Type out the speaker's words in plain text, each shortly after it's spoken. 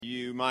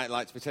might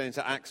like to be turning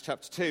to Acts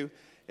chapter 2.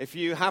 If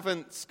you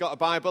haven't got a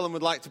Bible and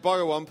would like to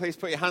borrow one, please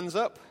put your hands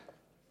up,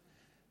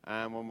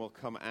 and one will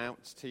come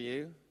out to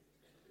you.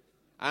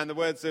 And the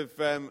words of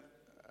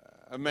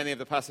many of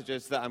the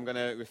passages that I'm going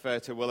to refer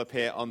to will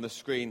appear on the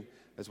screen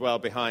as well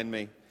behind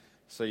me,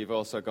 so you've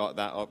also got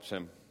that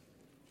option.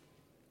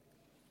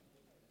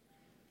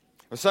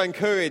 I was so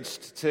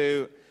encouraged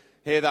to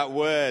hear that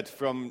word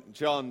from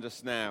John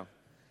just now,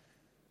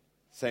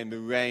 saying the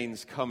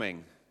rain's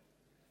coming.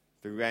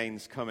 The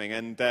rain's coming.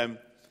 And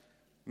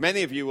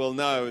many of you will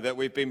know that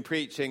we've been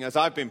preaching, as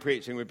I've been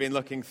preaching, we've been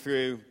looking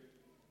through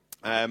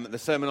the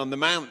Sermon on the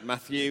Mount,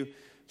 Matthew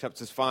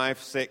chapters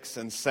 5, 6,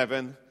 and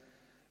 7.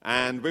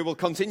 And we will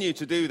continue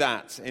to do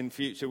that in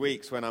future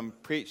weeks when I'm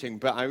preaching.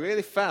 But I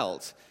really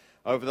felt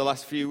over the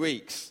last few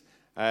weeks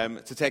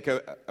to take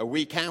a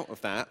week out of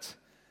that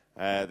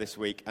this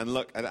week and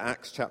look at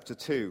Acts chapter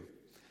 2.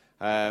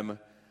 And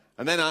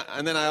then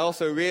I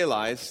also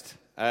realized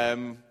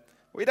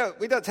we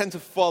don't tend to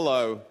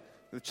follow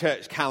the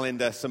church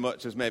calendar so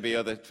much as maybe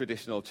other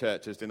traditional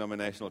churches,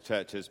 denominational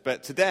churches.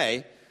 But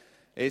today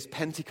is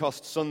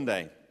Pentecost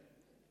Sunday.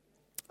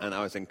 And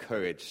I was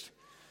encouraged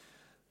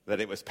that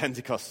it was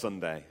Pentecost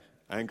Sunday.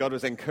 And God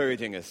was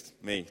encouraging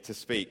me to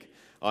speak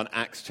on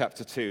Acts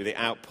chapter 2, the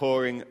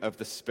outpouring of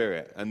the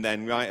Spirit. And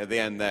then right at the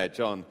end there,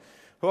 John,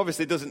 who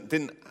obviously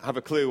didn't have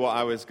a clue what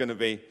I was going to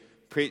be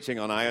preaching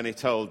on. I only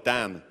told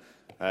Dan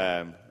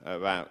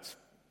about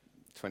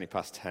 20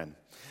 past 10.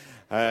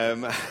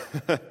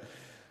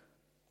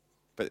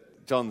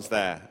 But John's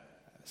there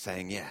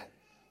saying, yeah,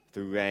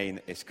 the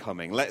rain is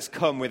coming. Let's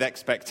come with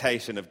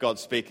expectation of God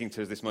speaking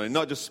to us this morning.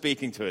 Not just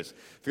speaking to us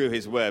through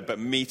his word, but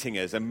meeting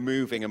us and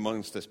moving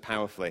amongst us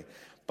powerfully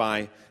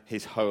by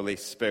his Holy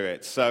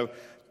Spirit. So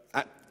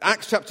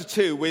Acts chapter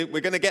 2, we're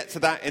going to get to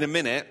that in a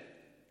minute.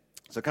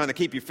 So kind of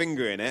keep your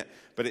finger in it.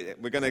 But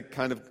we're going to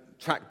kind of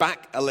track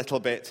back a little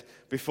bit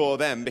before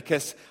then,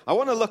 because I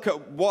want to look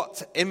at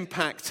what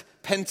impact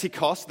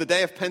Pentecost, the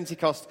day of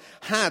Pentecost,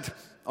 had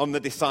on the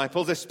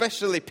disciples,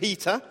 especially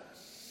Peter.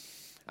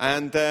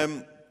 And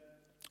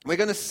we're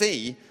going to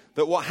see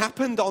that what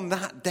happened on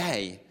that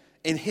day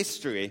in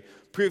history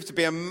proved to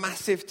be a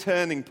massive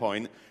turning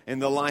point in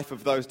the life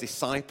of those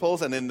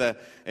disciples and at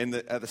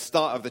the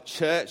start of the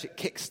church. It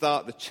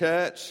kickstarted the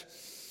church.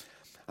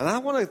 And I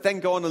want to then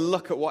go on and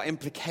look at what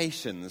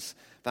implications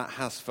that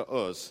has for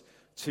us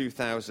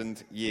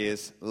 2,000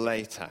 years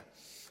later.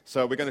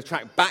 So we're going to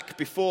track back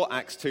before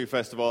Acts 2,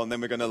 first of all, and then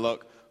we're going to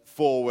look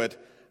forward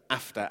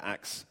after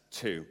Acts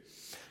 2.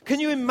 Can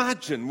you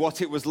imagine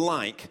what it was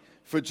like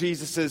for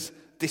Jesus'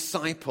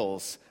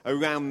 disciples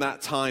around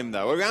that time,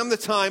 though? Around the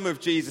time of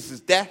Jesus'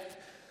 death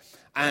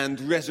and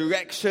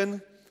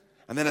resurrection,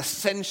 and then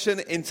ascension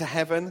into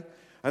heaven,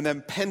 and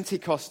then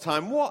Pentecost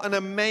time. What an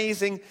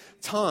amazing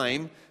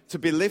time to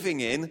be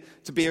living in,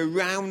 to be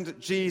around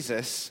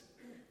Jesus,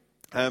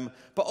 but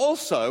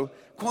also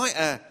quite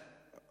a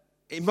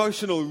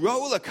emotional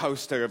roller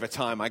coaster of a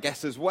time, I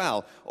guess, as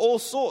well. All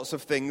sorts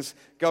of things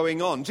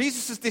going on.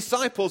 Jesus'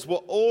 disciples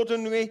were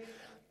ordinary,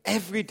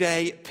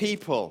 everyday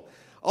people.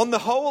 On the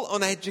whole,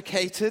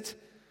 uneducated.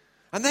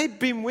 And they'd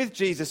been with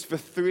Jesus for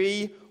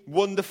 3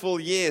 wonderful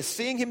years,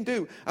 seeing him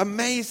do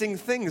amazing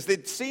things.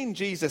 They'd seen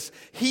Jesus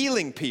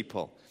healing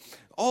people.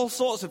 All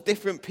sorts of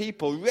different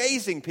people,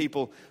 raising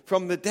people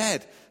from the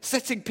dead,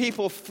 setting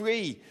people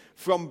free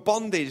from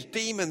bondage,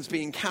 demons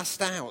being cast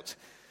out,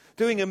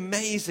 doing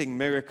amazing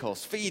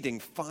miracles, feeding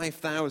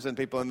 5,000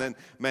 people and then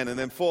men, and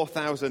then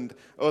 4,000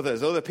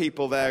 other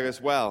people there as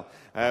well,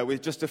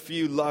 with just a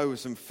few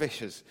loaves and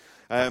fishes,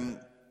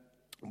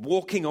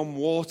 walking on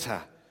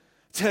water,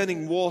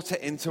 turning water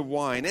into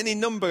wine, any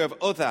number of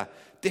other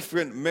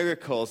different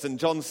miracles. And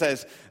John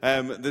says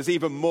there's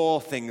even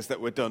more things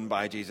that were done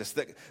by Jesus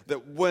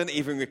that weren't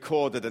even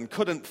recorded and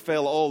couldn't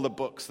fill all the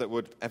books that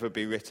would ever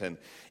be written.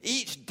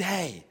 Each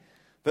day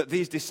that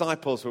these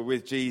disciples were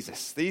with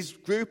Jesus, these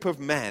group of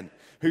men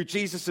who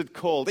Jesus had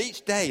called,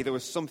 each day there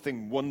was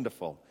something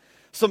wonderful,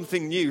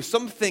 something new,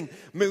 something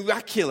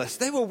miraculous.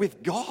 They were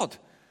with God.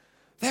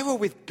 They were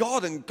with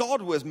God, and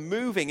God was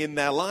moving in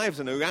their lives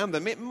and around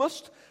them. It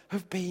must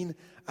have been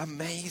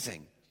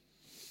amazing.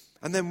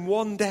 And then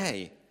one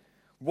day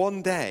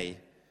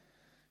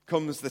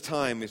comes the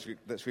time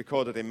that's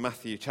recorded in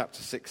Matthew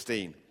chapter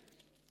 16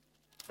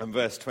 and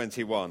verse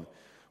 21,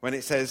 when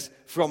it says,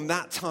 "From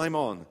that time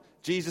on,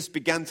 Jesus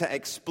began to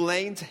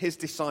explain to his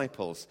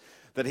disciples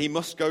that he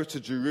must go to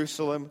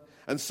Jerusalem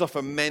and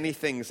suffer many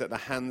things at the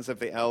hands of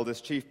the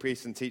elders, chief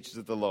priests, and teachers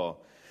of the law,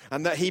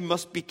 and that he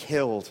must be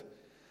killed,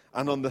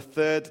 and on the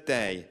 3rd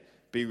day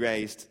be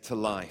raised to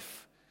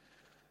life."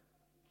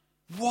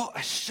 What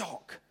a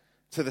shock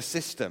to the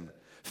system.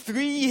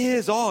 3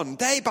 years on,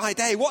 day by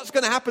day, what's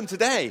going to happen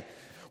today?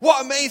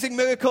 What amazing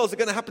miracles are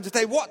going to happen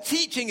today? What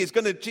teaching is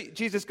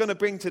Jesus going to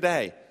bring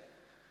today?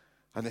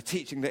 And the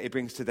teaching that he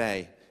brings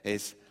today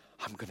is,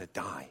 I'm going to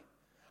die.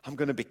 I'm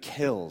going to be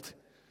killed.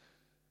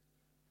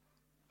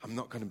 I'm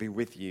not going to be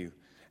with you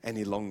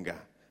any longer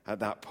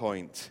at that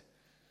point.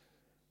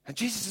 And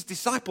Jesus'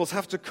 disciples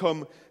have to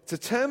come to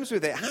terms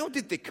with it. How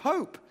did they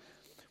cope?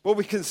 Well,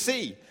 we can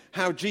see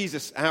how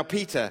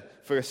Peter,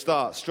 for a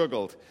start,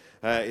 struggled.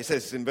 It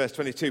says in verse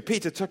 22,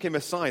 Peter took him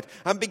aside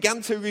and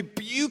began to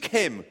rebuke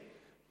him.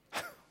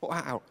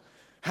 Wow.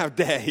 How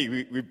dare he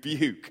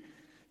rebuke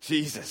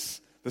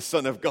Jesus, the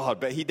Son of God?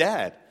 But he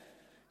dared.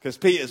 Because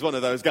Peter's one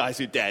of those guys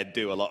who dared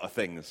do a lot of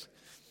things.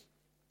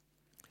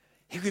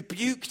 He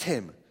rebuked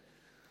him.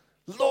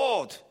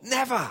 Lord,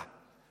 never.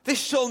 This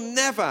shall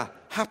never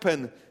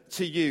happen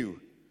to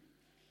you.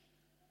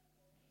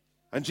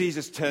 And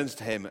Jesus turns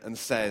to him and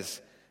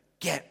says,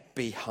 get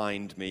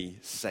behind me,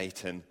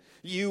 Satan.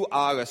 You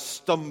are a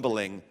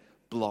stumbling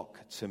block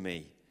to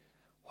me.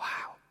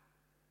 Wow.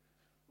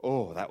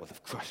 Oh, that would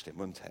have crushed him,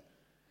 wouldn't it?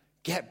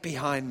 Get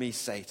behind me,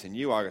 Satan.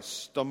 You are a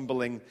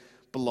stumbling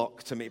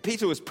block to me.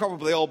 Peter was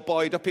probably all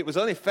buoyed up. It was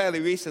only fairly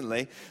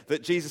recently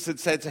that Jesus had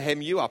said to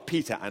him, you are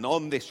Peter, and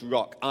on this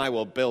rock I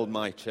will build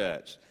my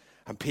church.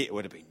 And Peter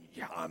would have been,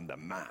 yeah, I'm the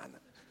man.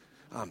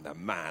 I'm the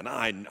man.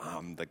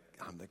 I'm the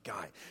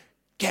guy.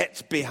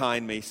 Get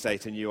behind me,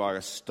 Satan. You are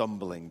a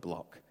stumbling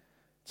block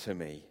to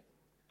me.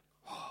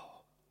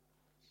 Oh.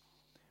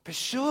 But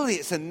surely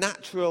it's a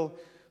natural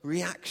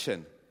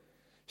reaction.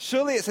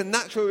 Surely it's a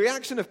natural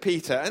reaction of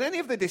Peter and any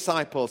of the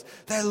disciples.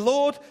 Their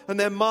Lord and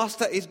their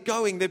Master is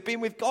going. They've been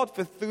with God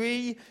for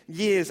 3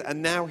 years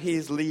and now he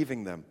is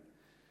leaving them.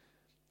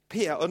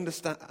 Peter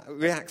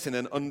reacts in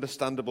an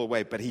understandable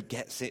way, but he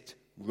gets it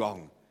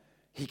wrong.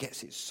 He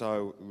gets it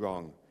so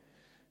wrong.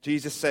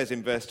 Jesus says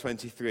in verse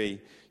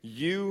 23,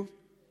 you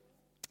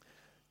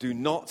do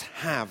not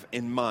have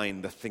in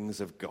mind the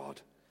things of God,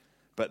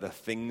 but the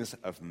things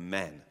of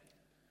men.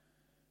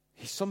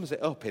 He sums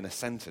it up in a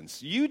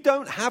sentence. You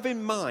don't have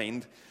in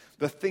mind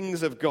the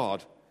things of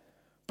God,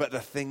 but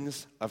the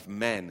things of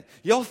men.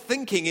 You're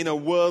thinking in a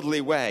worldly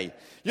way.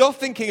 You're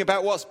thinking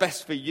about what's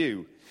best for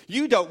you.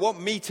 You don't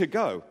want me to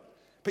go,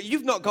 but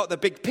you've not got the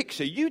big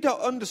picture. You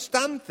don't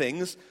understand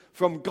things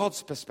from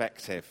God's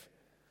perspective.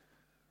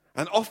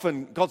 And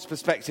often God's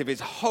perspective is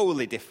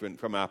wholly different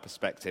from our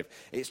perspective.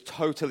 It's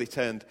totally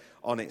turned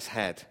on its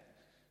head.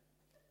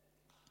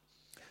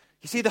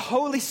 You see, the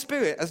Holy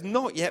Spirit has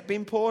not yet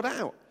been poured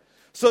out.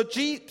 So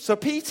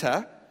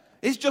Peter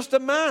is just a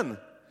man.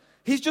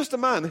 He's just a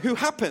man who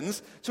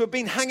happens to have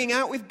been hanging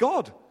out with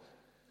God.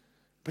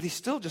 But he's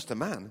still just a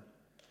man.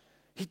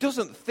 He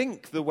doesn't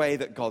think the way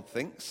that God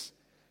thinks,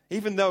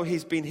 even though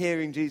he's been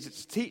hearing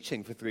Jesus'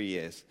 teaching for 3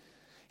 years.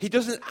 He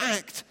doesn't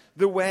act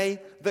the way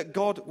that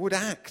God would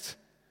act.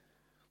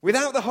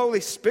 Without the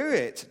Holy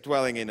Spirit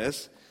dwelling in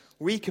us,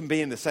 we can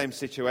be in the same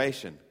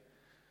situation.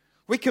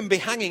 We can be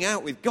hanging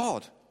out with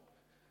God,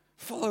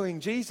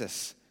 following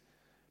Jesus.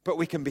 But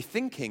we can be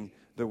thinking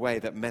the way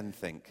that men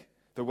think,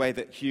 the way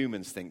that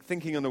humans think,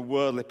 thinking on a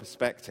worldly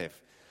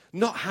perspective,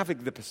 not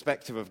having the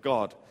perspective of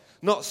God,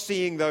 not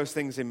seeing those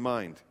things in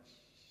mind.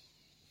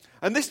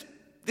 And this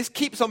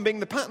keeps on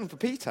being the pattern for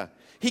Peter.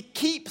 He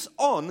keeps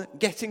on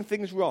getting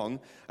things wrong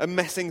and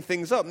messing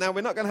things up. Now, we're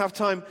not going to have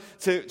time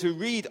to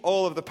read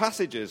all of the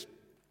passages,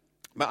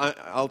 but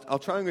I'll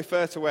try and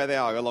refer to where they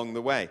are along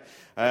the way.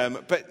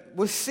 But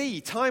we'll see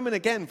time and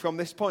again from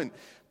this point,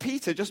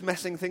 Peter just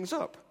messing things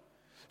up.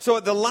 So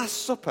at the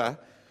Last Supper,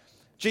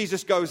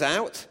 Jesus goes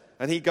out,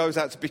 and he goes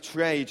out to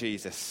betray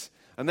Jesus.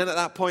 And then at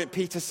that point,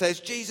 Peter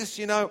says, Jesus,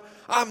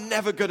 I'm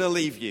never going to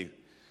leave you.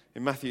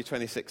 In Matthew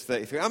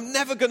 26:33, I'm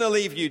never going to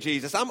leave you,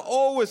 Jesus. I'm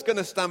always going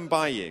to stand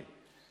by you.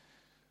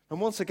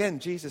 And once again,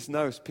 Jesus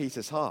knows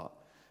Peter's heart.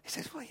 He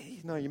says, well,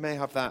 you may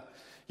have that.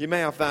 You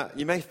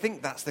may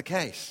think that's the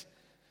case.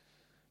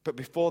 But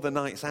before the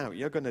night's out,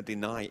 you're going to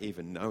deny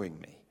even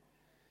knowing me.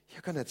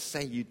 You're going to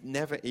say you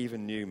never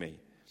even knew me.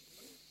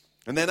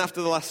 And then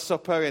after the Last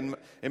Supper in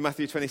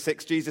Matthew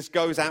 26, Jesus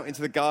goes out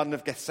into the Garden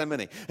of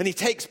Gethsemane. And he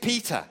takes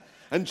Peter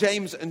and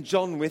James and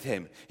John with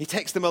him. He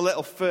takes them a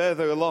little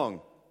further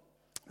along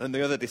than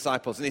the other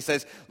disciples. And he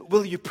says,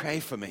 will you pray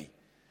for me?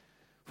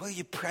 Will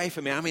you pray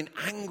for me? I'm in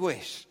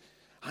anguish.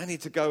 I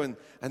need to go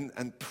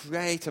and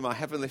pray to my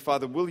Heavenly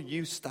Father. Will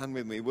you stand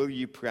with me? Will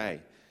you pray?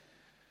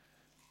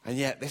 And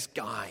yet this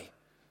guy,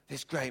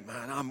 this great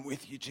man, I'm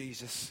with you,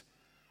 Jesus,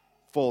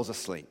 falls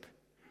asleep.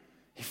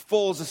 He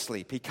falls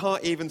asleep. He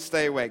can't even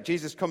stay awake.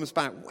 Jesus comes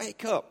back.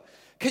 Wake up.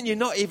 Can you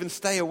not even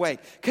stay awake?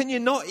 Can you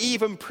not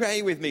even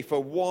pray with me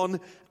for 1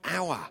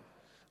 hour?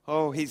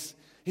 Oh, his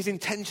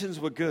intentions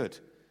were good,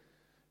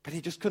 but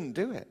he just couldn't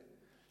do it.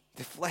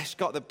 The flesh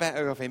got the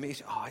better of him.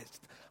 He's,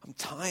 I'm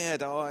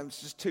tired.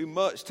 It's just too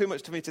much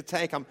for me to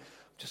take. I'm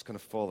just going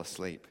to fall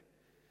asleep.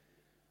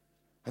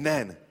 And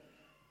then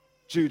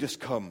Judas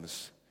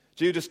comes.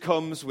 Judas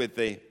comes with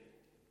the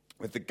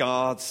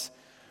guards,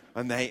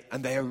 and they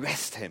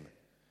arrest him.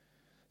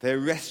 They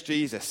arrest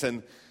Jesus,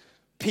 and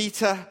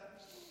Peter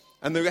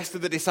and the rest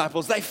of the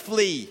disciples, they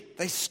flee,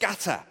 they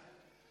scatter.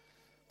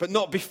 But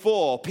not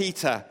before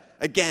Peter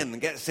again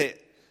gets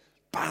it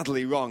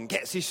badly wrong,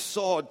 gets his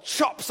sword,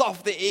 chops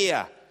off the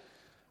ear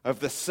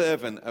of the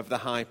servant of the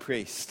high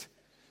priest.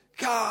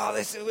 God,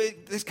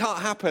 this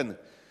can't happen.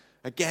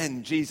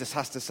 Again, Jesus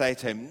has to say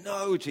to him,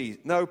 no,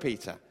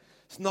 Peter,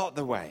 it's not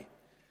the way.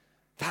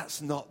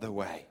 That's not the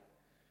way.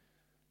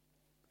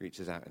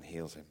 reaches out and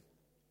heals him.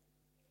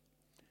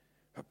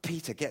 But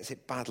Peter gets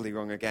it badly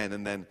wrong again,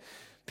 and then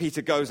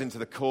Peter goes into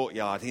the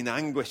courtyard in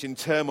anguish, in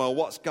turmoil.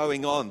 What's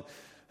going on?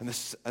 And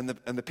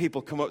the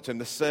people come up to him.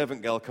 The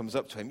servant girl comes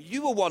up to him.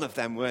 You were one of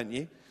them, weren't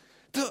you?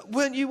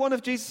 Weren't you one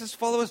of Jesus'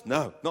 followers?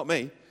 No, not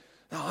me.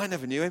 No, I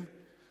never knew him.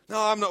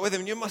 No, I'm not with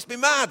him. You must be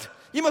mad.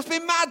 You must be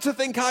mad to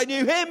think I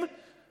knew him.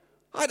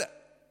 I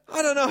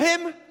don't know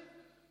him.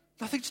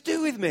 Nothing to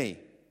do with me.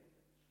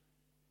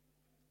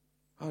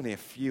 Only a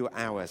few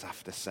hours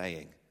after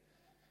saying,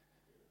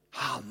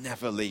 I'll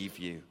never leave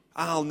you.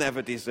 I'll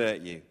never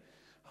desert you.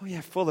 Oh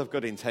yeah, full of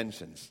good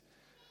intentions.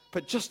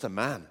 But just a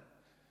man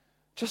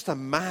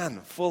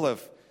full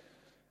of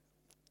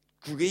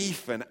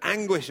grief and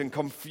anguish and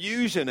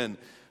confusion and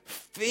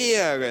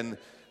fear, and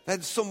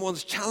then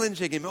someone's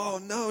challenging him. Oh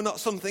no, not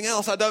something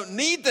else. I don't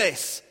need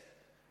this.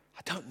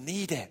 I don't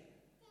need it.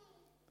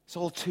 It's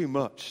all too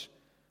much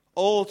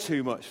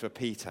for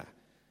Peter.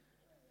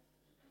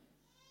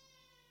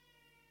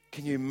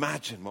 Can you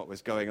imagine what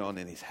was going on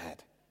in his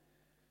head?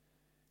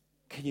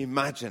 Can you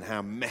imagine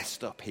how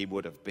messed up he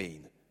would have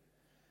been?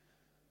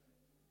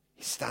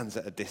 He stands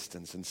at a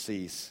distance and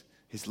sees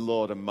his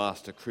Lord and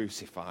Master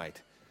crucified.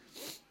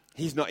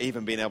 He's not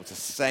even been able to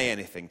say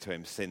anything to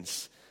him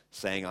since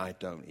saying, I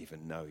don't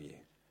even know you.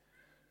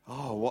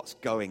 Oh, what's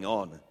going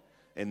on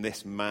in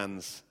this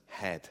man's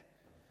head?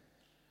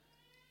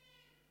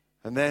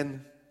 And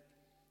then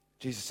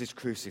Jesus is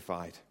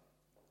crucified.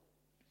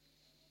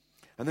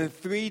 And then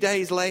 3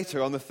 days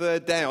later, on the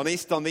third day, on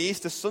the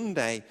Easter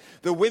Sunday,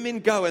 the women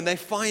go and they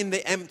find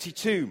the empty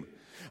tomb.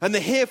 And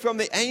they hear from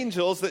the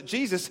angels that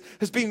Jesus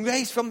has been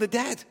raised from the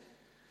dead.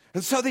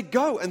 And so they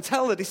go and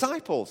tell the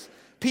disciples,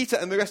 Peter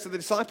and the rest of the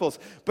disciples.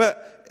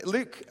 But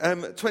Luke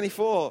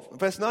 24,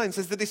 verse 9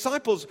 says the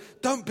disciples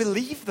don't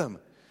believe them.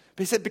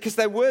 But he said, because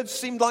their words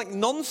seemed like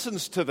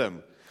nonsense to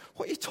them.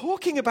 What are you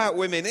talking about,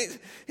 women?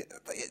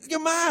 You're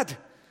mad.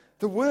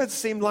 The words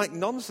seem like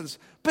nonsense.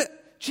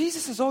 But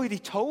Jesus has already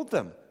told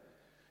them.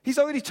 He's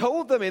already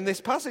told them in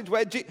this passage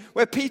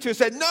where Peter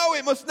said, no,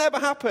 it must never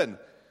happen.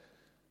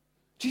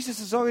 Jesus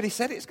has already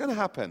said it's going to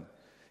happen.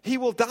 He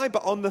will die,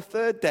 but on the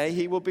third day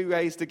he will be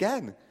raised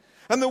again.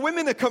 And the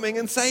women are coming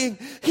and saying,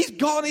 he's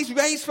gone, he's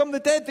raised from the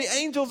dead. The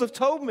angels have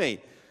told me.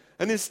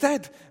 And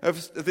instead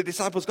of the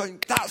disciples going,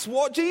 that's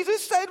what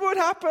Jesus said would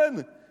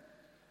happen,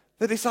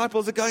 the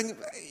disciples are going,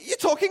 you're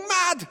talking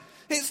mad.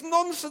 It's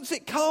nonsense.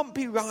 It can't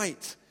be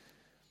right.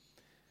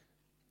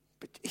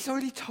 But he's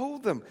already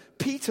told them.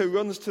 Peter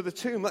runs to the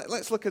tomb.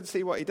 Let's look and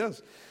see what he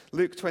does.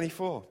 Luke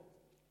 24.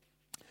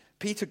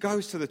 Peter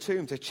goes to the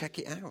tomb to check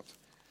it out.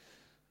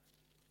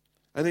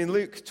 And in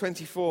Luke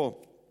 24,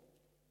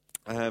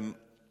 and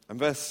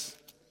verse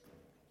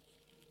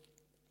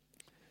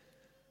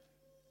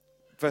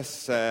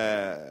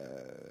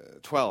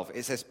 12,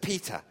 it says,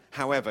 Peter,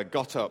 however,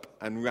 got up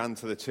and ran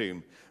to the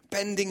tomb.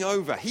 Bending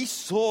over, he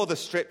saw the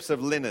strips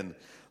of linen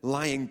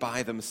lying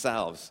by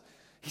themselves.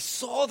 He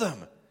saw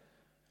them.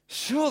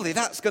 Surely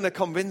that's going to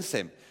convince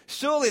him.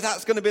 Surely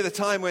that's going to be the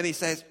time when he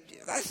says,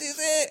 this is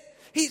it.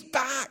 He's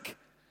back.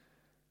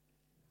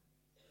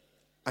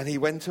 And he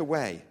went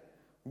away,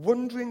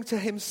 wondering to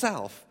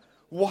himself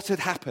what had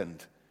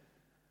happened.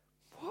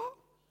 What?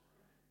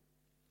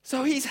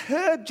 So he's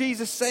heard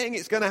Jesus saying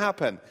it's going to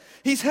happen.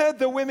 He's heard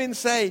the women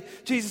say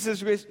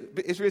Jesus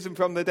is risen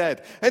from the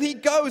dead. And he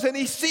goes and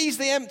he sees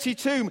the empty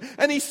tomb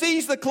and he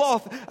sees the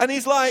cloth and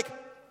he's like,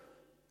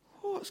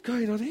 what's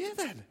going on here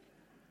then?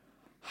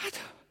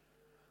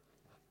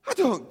 I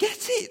don't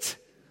get it.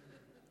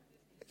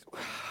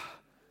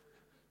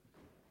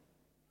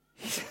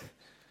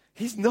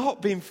 He's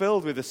not been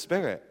filled with the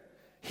Spirit.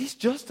 He's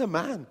just a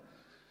man.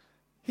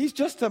 He's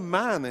just a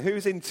man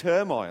who's in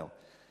turmoil.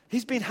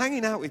 He's been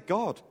hanging out with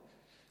God,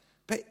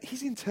 but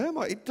he's in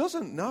turmoil. He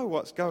doesn't know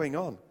what's going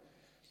on.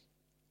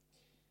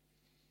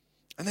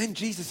 And then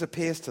Jesus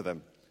appears to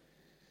them.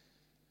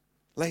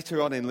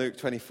 Later on in Luke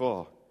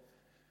 24,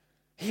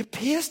 he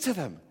appears to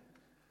them.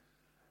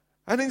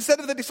 And instead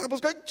of the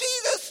disciples going,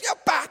 Jesus, you're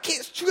back,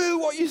 it's true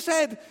what you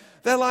said,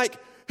 they're like,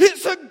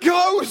 it's a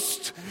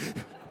ghost.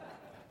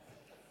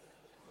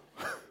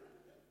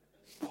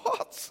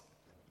 What?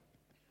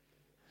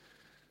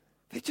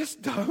 They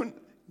just don't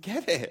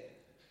get it.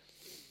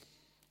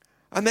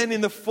 And then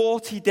in the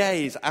 40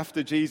 days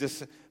after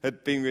Jesus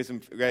had been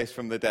raised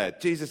from the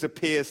dead, Jesus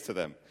appears to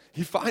them.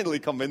 He finally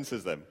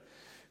convinces them.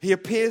 He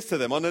appears to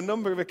them on a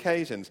number of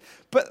occasions.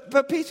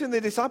 But Peter and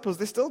the disciples,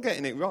 they're still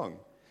getting it wrong.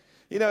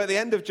 You know, at the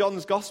end of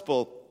John's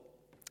Gospel,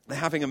 they're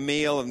having a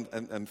meal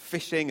and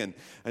fishing,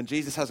 and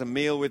Jesus has a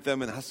meal with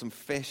them and has some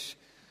fish.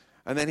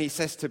 And then he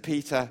says to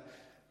Peter,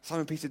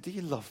 Simon Peter, do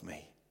you love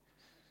me?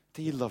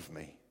 Do you love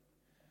me?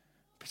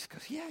 Peter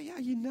goes, yeah,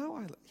 you know,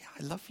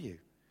 I love you.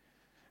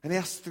 And he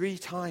asks 3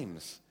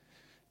 times,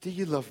 do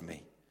you love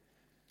me?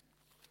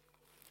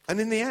 And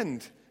in the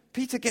end,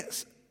 Peter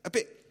gets a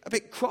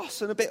bit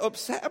cross and a bit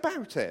upset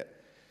about it.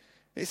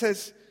 It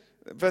says,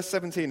 verse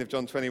 17 of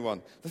John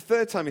 21, the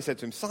third time he said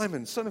to him,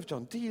 Simon, son of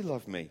John, do you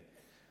love me?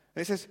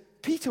 And it says,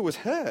 Peter was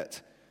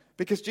hurt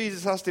because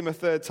Jesus asked him a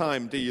third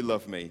time, do you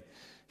love me?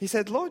 He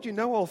said, Lord, you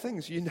know all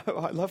things. You know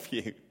I love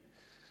you.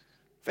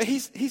 But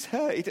he's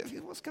hurt.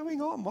 What's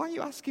going on? Why are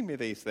you asking me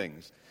these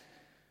things?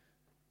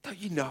 Don't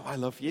you know I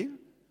love you?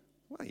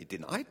 Well, you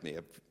denied me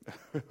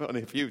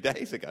only a few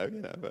days ago,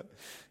 but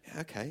yeah,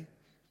 okay.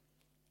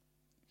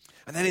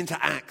 And then into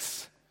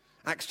Acts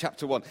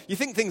chapter 1. You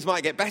think things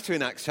might get better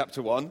in Acts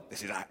chapter 1.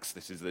 This is Acts,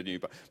 this is the new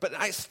book. But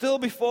it's still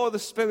before the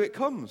Spirit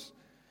comes.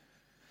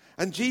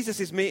 And Jesus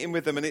is meeting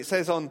with them, and it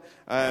says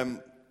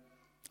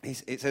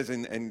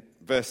in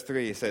verse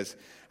 3, it says,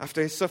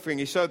 after his suffering,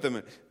 he showed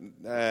them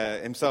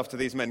himself to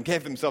these men,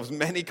 gave themselves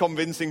many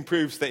convincing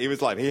proofs that he was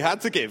alive. He had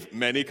to give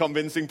many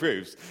convincing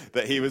proofs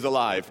that he was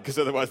alive, because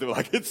otherwise they were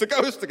like, it's a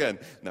ghost again.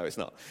 No, it's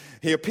not.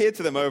 He appeared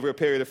to them over a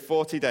period of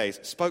 40 days,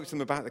 spoke to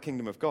them about the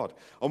kingdom of God.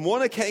 On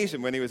one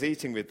occasion, when he was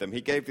eating with them,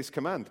 he gave this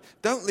command: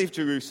 don't leave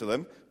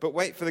Jerusalem, but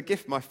wait for the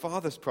gift my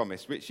Father's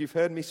promised, which you've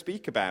heard me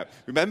speak about.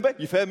 Remember?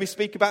 You've heard me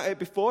speak about it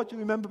before. Do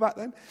you remember back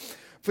then?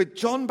 For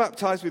John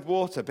baptized with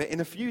water, but in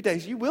a few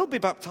days you will be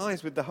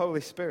baptized with the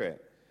Holy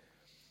Spirit.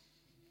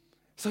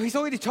 So he's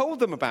already told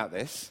them about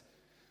this.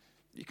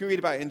 You can read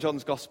about it in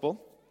John's Gospel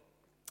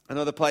and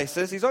other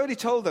places. He's already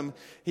told them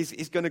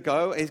he's going to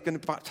go, he's going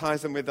to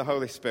baptize them with the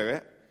Holy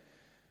Spirit.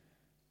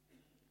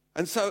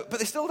 And so, but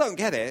they still don't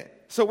get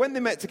it. So when they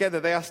met together,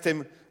 they asked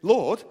him,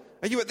 Lord,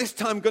 are you at this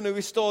time going to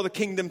restore the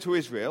kingdom to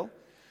Israel?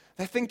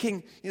 They're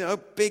thinking,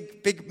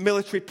 big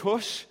military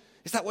push.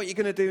 Is that what you're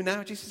going to do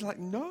now? Jesus is like,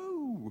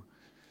 no,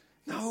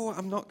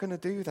 I'm not going to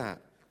do that.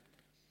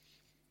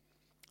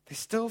 They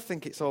still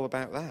think it's all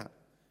about that.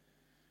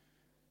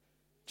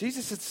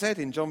 Jesus had said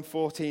in John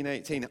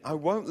 14:18, I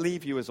won't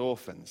leave you as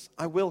orphans.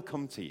 I will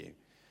come to you.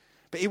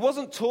 But he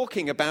wasn't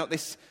talking about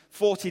this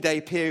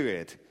 40-day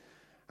period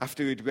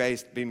after he'd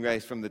been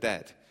raised from the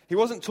dead. He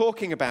wasn't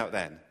talking about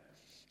then.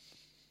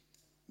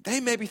 They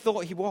maybe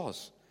thought he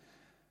was.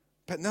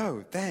 But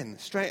no, then,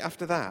 straight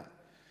after that,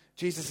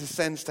 Jesus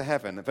ascends to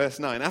heaven. Verse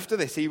 9, after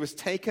this, he was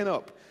taken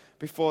up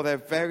before their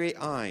very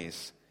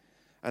eyes,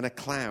 and a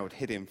cloud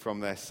hid him from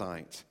their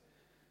sight.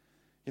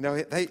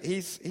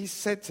 He's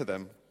said to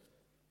them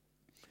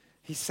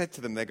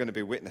they're going to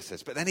be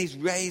witnesses. But then he's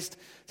raised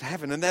to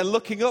heaven, and they're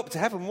looking up to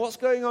heaven. What's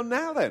going on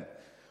now then?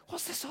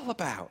 What's this all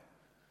about?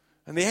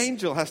 And the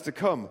angel has to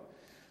come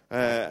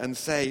and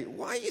say,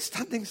 why are you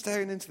standing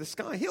staring into the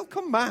sky? He'll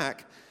come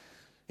back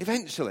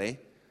eventually.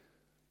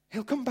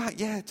 He'll come back,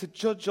 to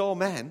judge all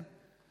men.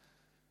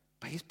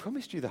 But he's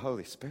promised you the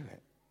Holy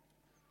Spirit.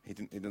 He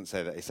didn't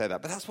say that. He said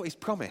that. But that's what he's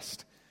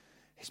promised.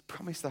 He's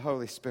promised the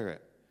Holy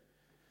Spirit.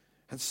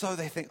 And so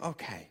they think,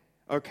 okay.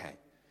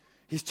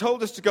 He's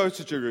told us to go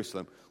to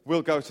Jerusalem.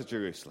 We'll go to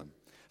Jerusalem.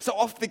 So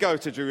off they go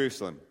to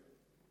Jerusalem.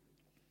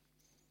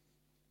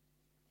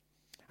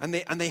 And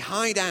they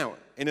hide out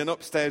in an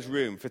upstairs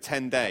room for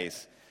 10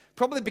 days.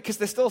 Probably because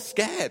they're still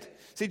scared.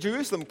 See,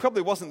 Jerusalem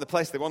probably wasn't the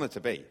place they wanted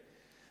to be.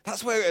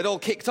 That's where it had all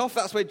kicked off.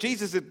 That's where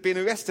Jesus had been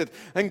arrested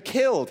and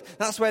killed.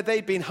 That's where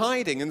they'd been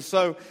hiding. And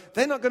so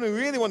they're not going to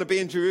really want to be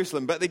in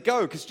Jerusalem, but they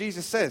go because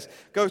Jesus says,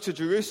 go to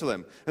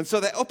Jerusalem. And so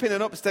they're up in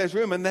an upstairs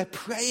room and they're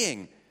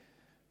praying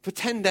for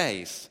 10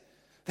 days.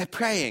 They're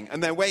praying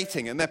and they're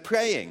waiting and they're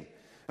praying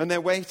and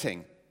they're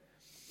waiting.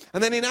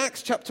 And then in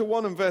Acts chapter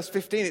 1 and verse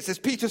 15, it says,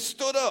 Peter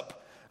stood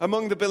up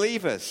among the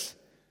believers.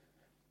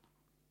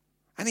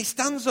 And he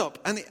stands up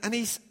and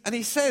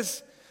he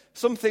says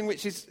something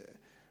which is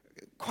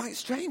quite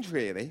strange,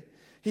 really.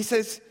 He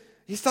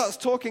starts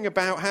talking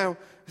about how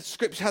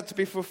Scripture had to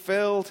be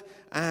fulfilled,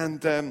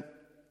 and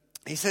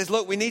he says,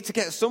 look, we need to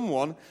get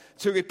someone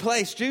to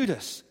replace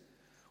Judas.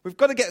 We've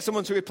got to get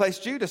someone to replace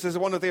Judas as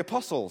one of the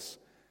apostles.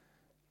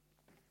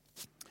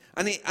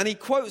 And he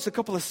quotes a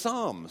couple of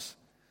Psalms,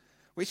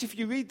 which if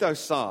you read those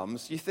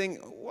Psalms, you think,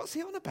 what's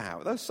he on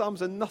about? Those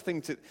Psalms are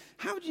nothing to...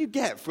 How do you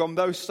get from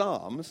those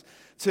Psalms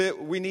to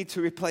we need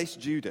to replace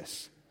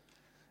Judas?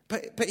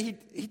 But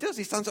he does.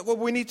 He stands up, well,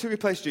 we need to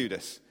replace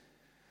Judas.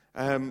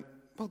 Well,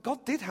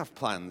 God did have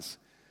plans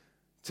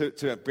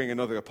to bring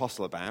another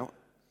apostle about,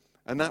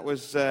 and that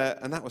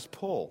was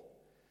Paul.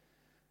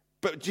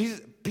 But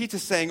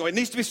Peter's saying, it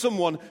needs to be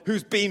someone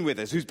who's been with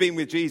us, who's been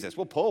with Jesus.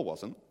 Well, Paul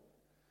wasn't.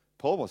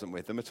 Paul wasn't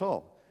with them at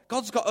all.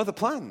 God's got other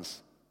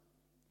plans.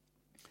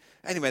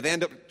 Anyway, they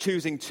end up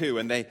choosing two,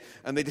 and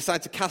they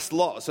decide to cast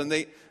lots, and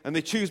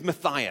they choose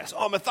Matthias.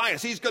 Oh,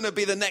 Matthias, he's going to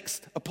be the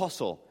next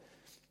apostle.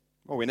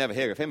 Well, we never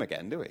hear of him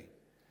again, do we?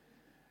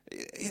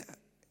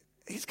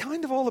 It's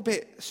kind of all a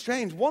bit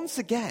strange. Once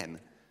again,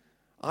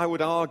 I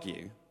would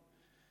argue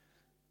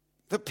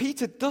that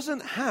Peter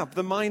doesn't have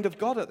the mind of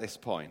God at this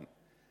point.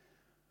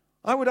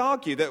 I would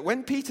argue that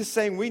when Peter's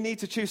saying we need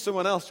to choose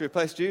someone else to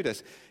replace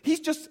Judas,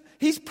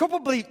 he's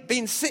probably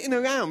been sitting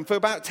around for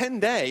about 10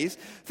 days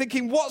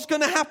thinking, what's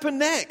going to happen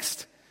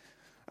next?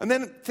 And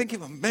then thinking,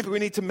 well, maybe we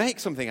need to make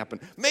something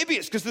happen. Maybe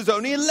it's because there's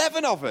only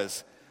 11 of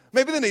us.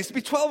 Maybe there needs to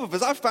be 12 of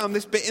us. I found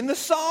this bit in the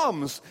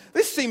Psalms.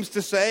 This seems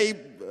to say,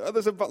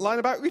 there's a line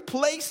about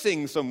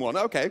replacing someone.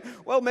 Okay,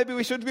 well, maybe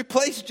we should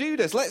replace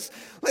Judas.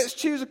 Let's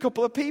choose a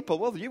couple of people.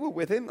 Well, you were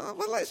with him.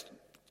 Well, let's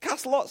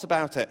cast lots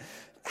about it.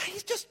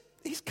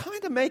 He's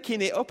kind of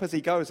making it up as he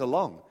goes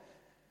along.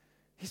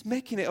 He's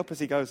making it up as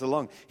he goes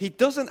along. He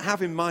doesn't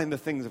have in mind the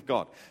things of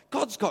God.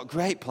 God's got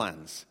great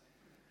plans.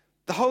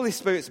 The Holy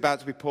Spirit's about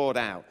to be poured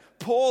out.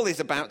 Paul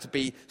is about to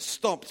be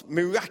stopped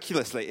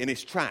miraculously in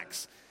his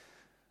tracks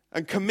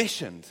and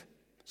commissioned.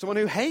 Someone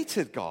who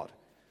hated God.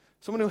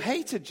 Someone who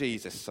hated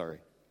Jesus,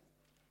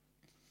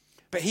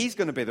 But he's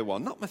going to be the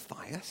one, not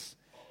Matthias.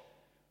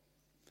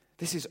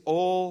 This is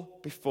all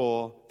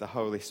before the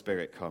Holy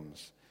Spirit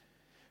comes.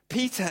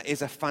 Peter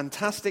is a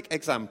fantastic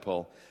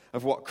example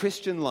of what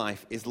Christian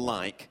life is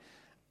like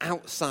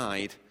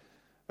outside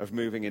of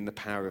moving in the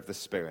power of the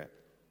Spirit.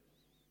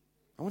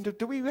 I wonder,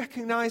 do we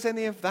recognize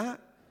any of that?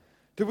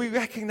 Do we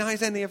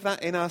recognize any of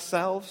that in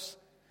ourselves?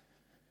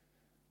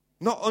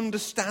 Not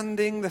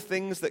understanding the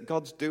things that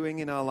God's doing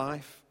in our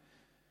life.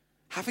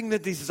 Having the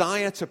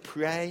desire to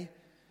pray,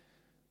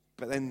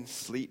 but then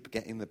sleep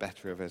getting the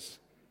better of us.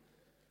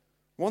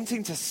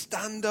 Wanting to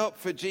stand up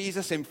for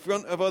Jesus in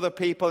front of other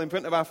people, in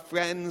front of our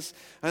friends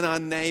and our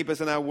neighbors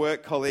and our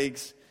work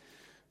colleagues.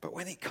 But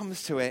when it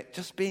comes to it,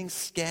 just being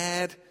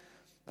scared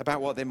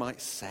about what they might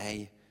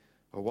say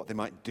or what they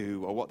might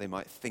do or what they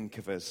might think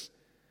of us.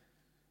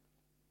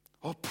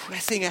 Or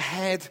pressing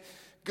ahead,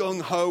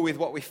 gung-ho with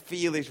what we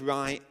feel is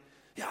right.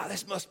 Yeah,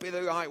 this must be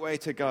the right way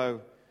to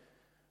go.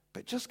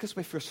 But just because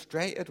we're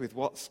frustrated with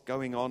what's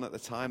going on at the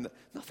time, that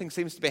nothing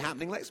seems to be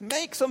happening, let's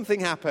make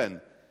something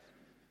happen.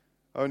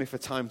 Only for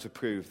time to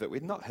prove that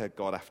we've not heard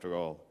God after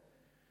all.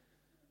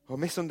 Or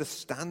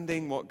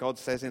misunderstanding what God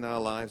says in our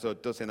lives or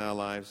does in our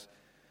lives.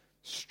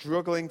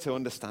 Struggling to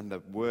understand the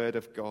Word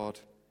of God.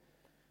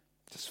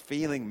 Just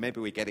feeling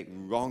maybe we get it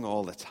wrong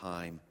all the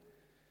time.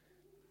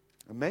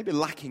 And maybe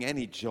lacking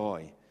any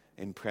joy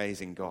in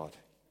praising God.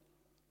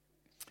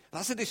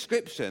 That's a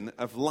description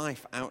of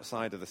life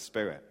outside of the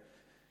Spirit.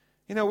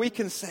 You know, we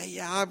can say,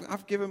 yeah,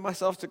 I've given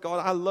myself to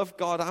God. I love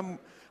God.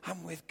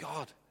 I'm with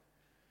God.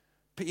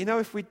 But you know,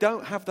 if we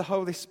don't have the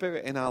Holy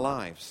Spirit in our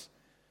lives,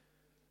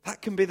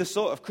 that can be the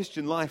sort of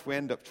Christian life we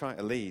end up trying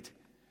to lead.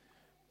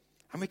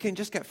 And we can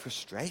just get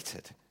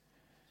frustrated.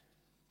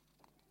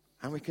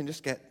 And we can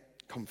just get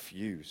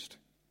confused.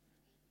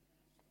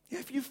 Yeah,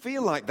 if you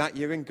feel like that,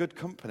 you're in good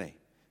company.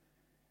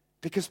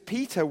 Because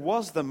Peter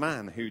was the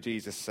man who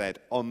Jesus said,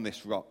 on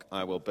this rock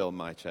I will build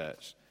my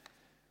church.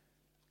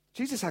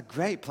 Jesus had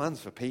great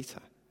plans for Peter.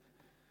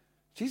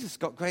 Jesus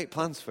got great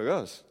plans for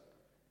us.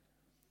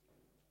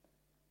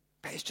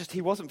 But it's just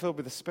he wasn't filled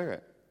with the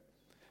Spirit.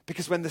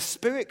 Because when the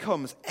Spirit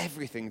comes,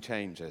 everything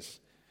changes.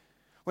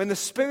 When the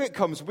Spirit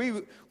comes,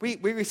 we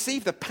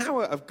receive the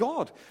power of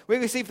God. We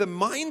receive the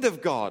mind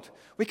of God.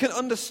 We can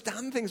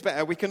understand things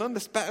better. We can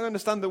better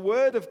understand the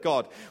Word of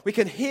God. We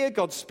can hear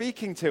God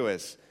speaking to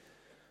us.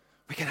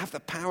 We can have the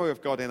power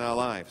of God in our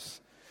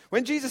lives.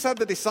 When Jesus had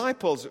the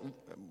disciples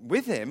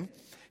with him,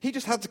 he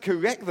just had to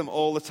correct them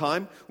all the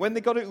time when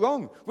they got it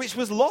wrong, which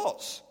was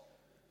lots.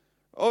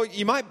 Or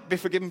you might be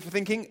forgiven for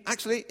thinking,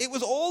 actually, it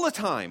was all the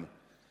time.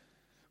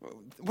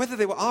 Whether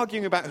they were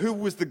arguing about who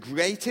was the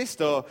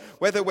greatest, or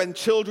whether when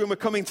children were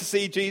coming to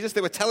see Jesus,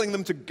 they were telling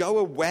them to go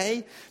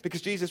away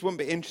because Jesus wouldn't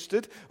be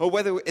interested, or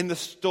whether in the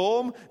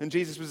storm and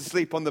Jesus was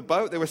asleep on the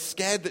boat, they were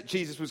scared that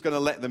Jesus was going to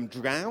let them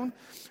drown,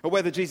 or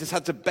whether Jesus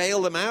had to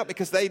bail them out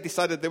because they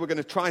decided they were going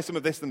to try some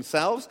of this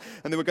themselves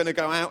and they were going to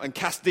go out and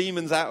cast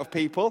demons out of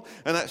people,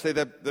 and actually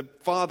the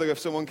father of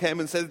someone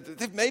came and said,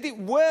 they've made it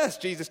worse,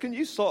 Jesus, can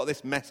you sort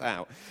this mess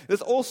out?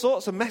 There's all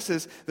sorts of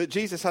messes that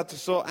Jesus had to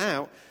sort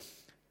out.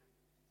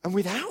 And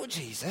without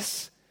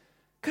Jesus,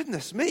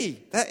 goodness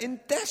me, they're in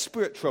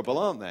desperate trouble,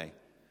 aren't they?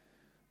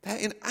 They're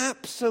in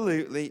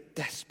absolutely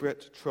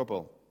desperate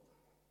trouble.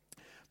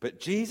 But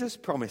Jesus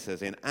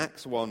promises in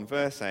Acts 1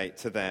 verse 8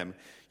 to them,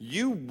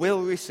 you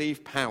will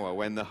receive power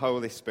when the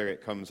Holy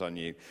Spirit comes on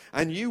you,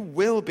 and you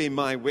will be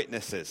my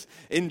witnesses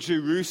in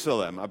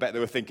Jerusalem. I bet they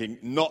were thinking,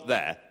 not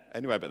there,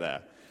 anywhere but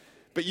there.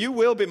 But you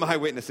will be my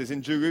witnesses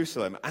in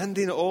Jerusalem and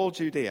in all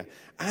Judea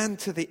and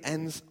to the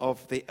ends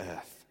of the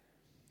earth.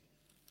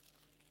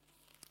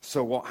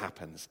 So what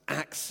happens?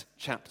 Acts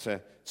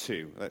chapter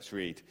 2. Let's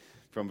read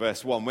from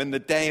verse 1. When the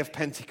day of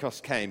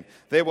Pentecost came,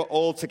 they were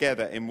all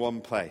together in one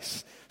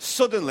place.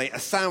 Suddenly, a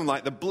sound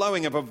like the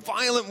blowing of a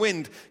violent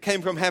wind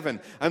came from heaven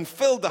and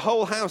filled the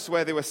whole house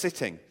where they were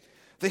sitting.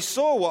 They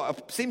saw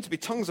what seemed to be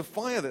tongues of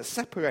fire that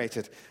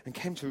separated and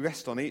came to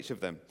rest on each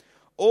of them.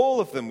 All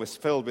of them was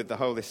filled with the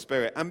Holy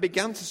Spirit and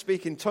began to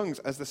speak in tongues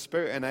as the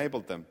Spirit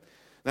enabled them.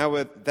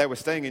 Now they were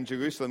staying in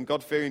Jerusalem,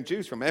 God-fearing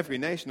Jews from every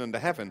nation under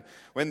heaven.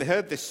 When they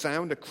heard this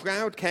sound, a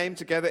crowd came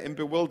together in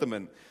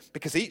bewilderment,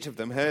 because each of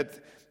them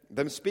heard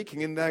them speaking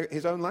in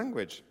his own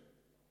language.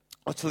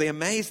 Utterly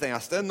amazed, they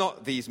asked, are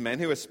not these men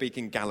who are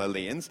speaking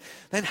Galileans?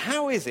 Then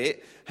how is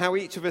it how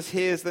each of us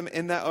hears them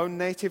in their own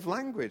native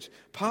language?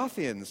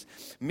 Parthians,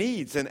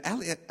 Medes and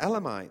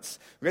Elamites,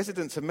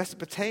 residents of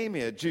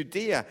Mesopotamia,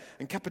 Judea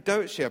and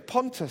Cappadocia,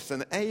 Pontus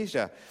and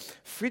Asia,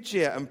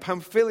 Phrygia and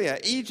Pamphylia,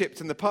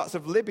 Egypt and the parts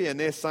of Libya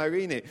near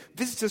Cyrene,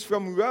 visitors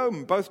from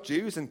Rome, both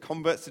Jews and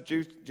converts to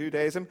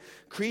Judaism,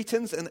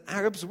 Cretans and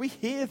Arabs, we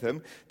hear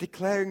them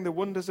declaring the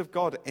wonders of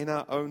God in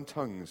our own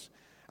tongues.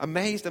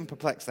 Amazed and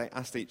perplexed, they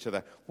asked each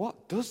other,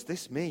 what does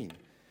this mean?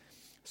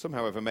 Some,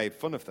 however, made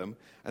fun of them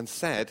and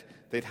said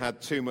they'd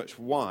had too much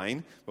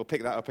wine. We'll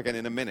pick that up again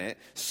in a minute.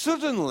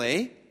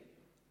 Suddenly,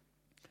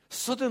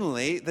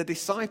 the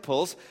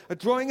disciples are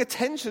drawing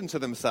attention to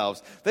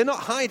themselves. They're not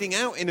hiding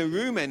out in a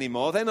room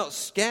anymore. They're not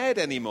scared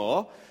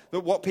anymore that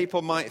what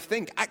people might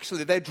think.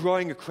 Actually, they're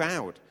drawing a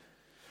crowd.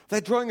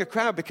 They're drawing a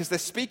crowd because they're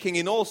speaking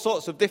in all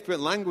sorts of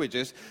different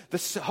languages.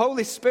 The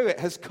Holy Spirit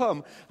has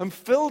come and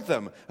filled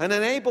them and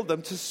enabled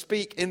them to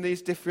speak in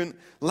these different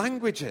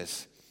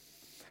languages.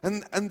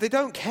 And they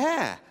don't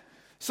care.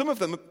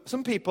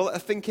 Some people are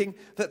thinking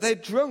that they're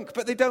drunk,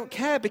 but they don't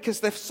care because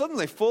they're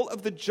suddenly full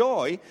of the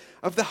joy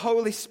of the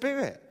Holy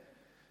Spirit.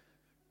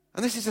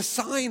 And this is a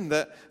sign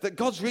that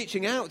God's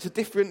reaching out to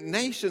different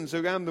nations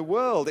around the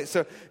world. It's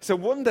a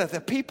wonder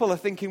that people are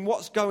thinking,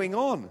 what's going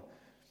on?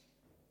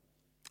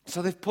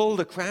 So they've pulled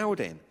a crowd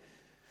in.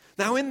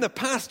 Now, in the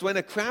past, when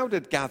a crowd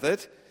had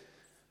gathered,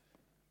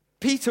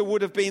 Peter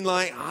would have been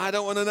like, I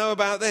don't want to know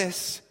about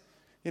this.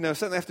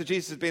 Certainly after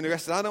Jesus had been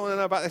arrested, I don't want to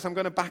know about this, I'm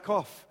going to back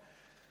off.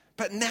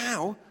 But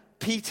now,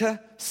 Peter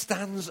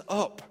stands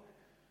up.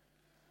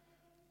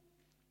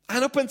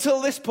 And up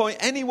until this point,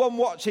 anyone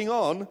watching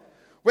on,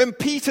 when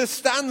Peter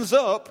stands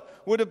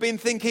up, would have been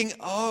thinking,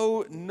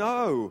 oh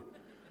no,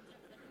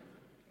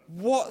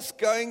 what's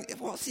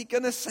he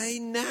going to say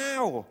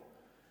now?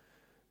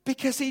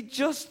 Because he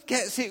just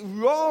gets it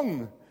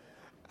wrong.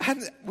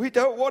 And we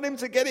don't want him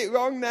to get it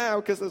wrong now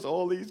because there's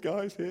all these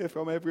guys here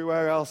from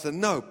everywhere else. And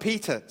no,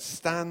 Peter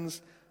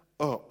stands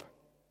up.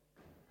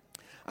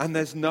 And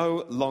there's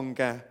no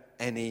longer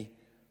any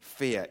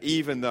fear,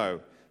 even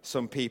though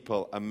some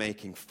people are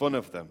making fun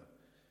of them.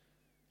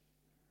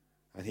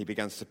 And he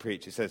begins to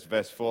preach. It says,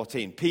 verse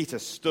 14, Peter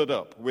stood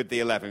up with the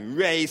 11,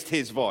 raised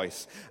his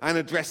voice, and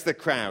addressed the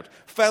crowd.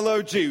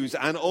 Fellow Jews,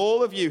 and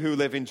all of you who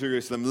live in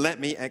Jerusalem, let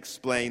me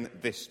explain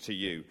this to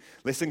you.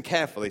 Listen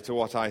carefully to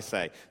what I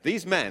say.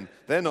 These men,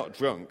 they're not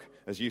drunk,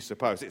 as you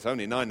suppose. It's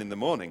only 9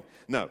 a.m.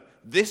 No,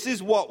 this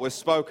is what was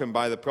spoken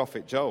by the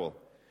prophet Joel.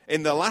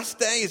 In the last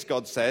days,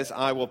 God says,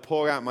 I will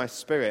pour out my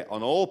spirit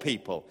on all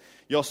people.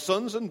 Your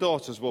sons and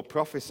daughters will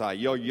prophesy.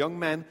 Your young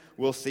men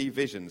will see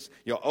visions.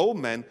 Your old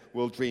men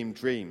will dream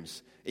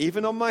dreams.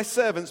 Even on my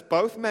servants,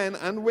 both men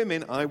and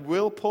women, I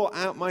will pour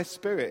out my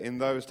spirit in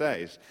those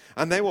days,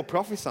 and they will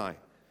prophesy.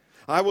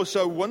 I will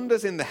show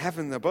wonders in the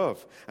heaven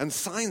above and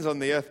signs on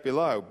the earth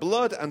below,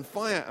 blood and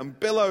fire and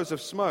billows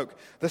of smoke.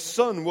 The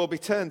sun will be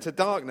turned to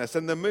darkness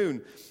and the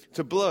moon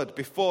to blood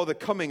before the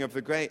coming of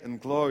the great and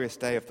glorious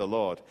day of the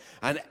Lord.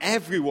 And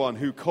everyone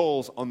who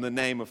calls on the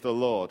name of the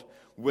Lord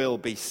will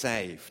be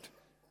saved.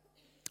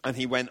 And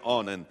he went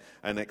on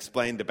and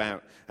explained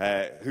about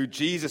who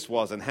Jesus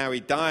was and how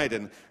he died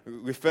and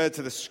referred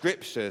to the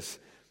scriptures.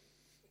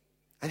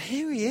 And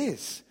here he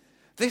is,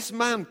 this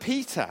man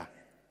Peter,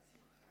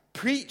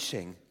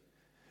 preaching,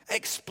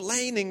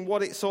 explaining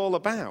what it's all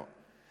about.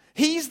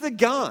 He's the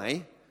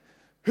guy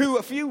who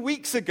a few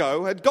weeks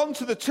ago had gone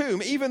to the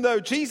tomb, even though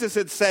Jesus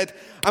had said,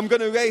 I'm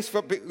going to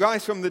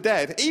rise from the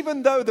dead,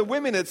 even though the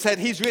women had said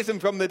he's risen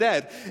from the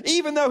dead,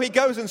 even though he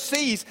goes and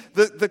sees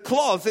the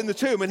cloths in the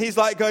tomb and he's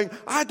like going,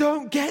 I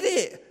don't get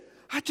it.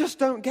 I just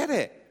don't get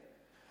it.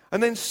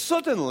 And then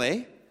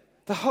suddenly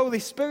the Holy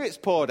Spirit's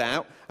poured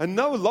out and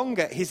no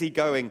longer is he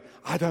going,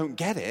 I don't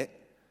get it.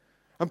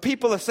 And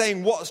people are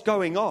saying, what's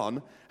going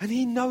on? And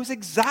he knows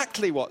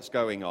exactly what's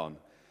going on.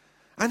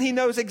 And he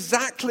knows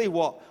exactly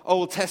what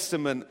Old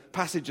Testament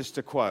passages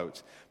to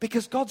quote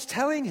because God's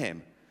telling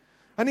him.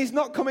 And he's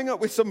not coming up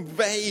with some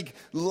vague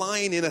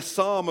line in a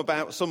psalm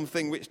about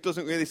something which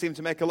doesn't really seem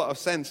to make a lot of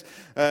sense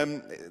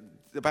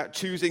about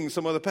choosing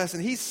some other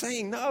person. He's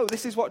saying, no,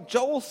 this is what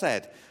Joel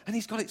said. And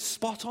he's got it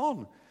spot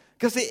on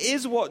because it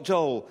is what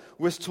Joel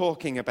was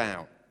talking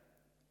about.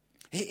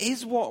 It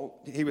is what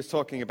he was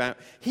talking about.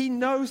 He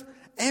knows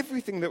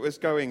everything that was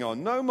going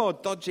on. No more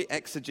dodgy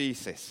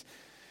exegesis.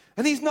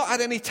 And he's not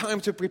had any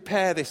time to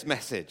prepare this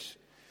message.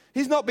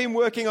 He's not been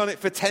working on it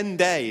for 10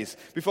 days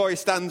before he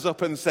stands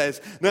up and says,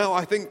 no,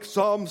 I think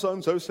Psalm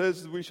so-and-so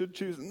says we should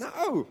choose.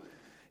 No,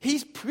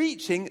 he's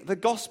preaching the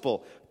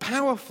gospel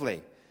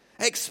powerfully,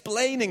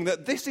 explaining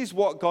that this is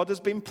what God has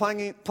been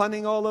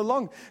planning all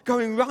along,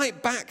 going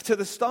right back to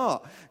the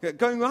start,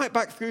 going right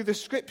back through the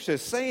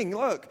scriptures, saying,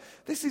 look,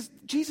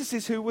 Jesus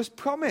is who was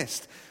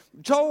promised.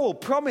 Joel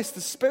promised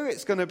the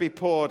Spirit's going to be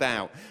poured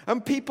out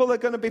and people are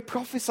going to be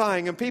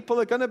prophesying and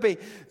people are going to be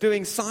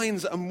doing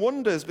signs and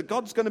wonders, but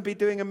God's going to be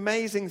doing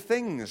amazing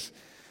things.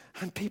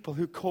 And people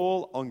who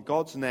call on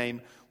God's name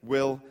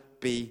will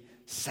be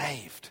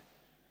saved.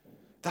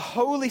 The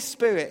Holy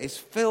Spirit has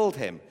filled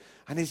him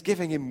and is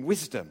giving him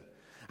wisdom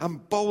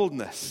and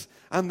boldness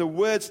and the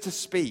words to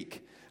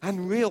speak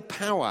and real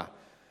power.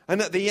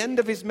 And at the end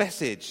of his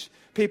message,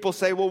 people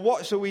say, well,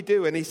 what shall we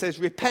do? And he says,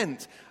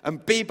 repent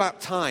and be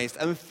baptized.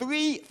 And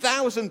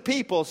 3,000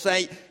 people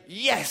say,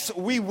 yes,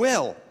 we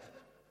will.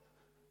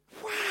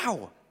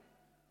 Wow.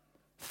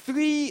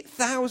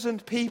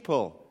 3,000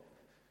 people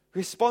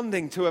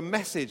responding to a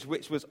message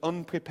which was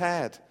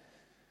unprepared.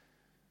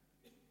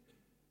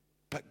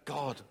 But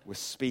God was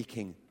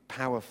speaking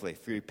powerfully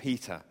through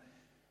Peter.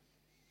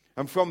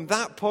 And from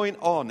that point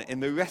on, in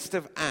the rest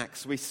of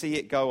Acts, we see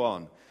it go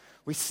on.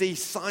 We see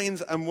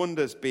signs and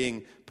wonders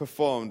being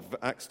performed.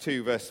 Acts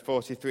 2, verse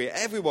 43.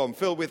 Everyone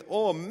filled with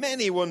awe,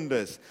 many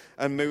wonders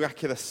and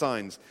miraculous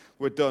signs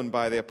were done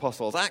by the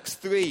apostles. Acts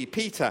 3,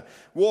 Peter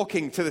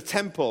walking to the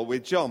temple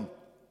with John.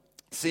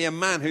 See a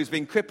man who's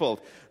been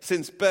crippled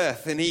since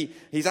birth, and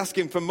he's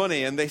asking for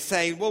money, and they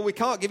say, well, we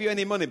can't give you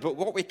any money, but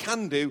what we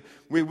can do,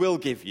 we will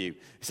give you.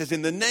 He says,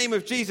 in the name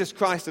of Jesus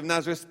Christ of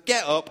Nazareth,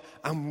 get up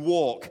and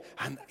walk.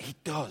 And he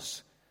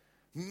does.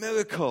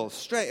 Miracle,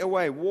 straight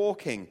away,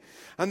 walking.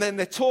 And then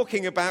they're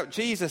talking about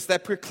Jesus. They're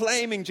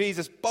proclaiming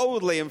Jesus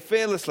boldly and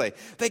fearlessly.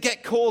 They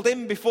get called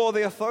in before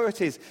the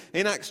authorities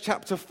in Acts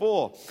chapter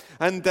 4.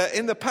 And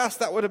in the past,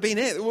 that would have been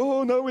it.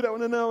 Oh, no, we don't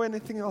want to know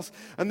anything else.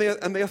 And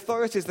the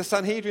authorities, the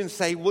Sanhedrin,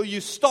 say, will you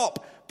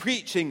stop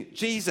preaching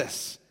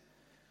Jesus?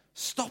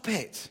 Stop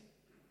it.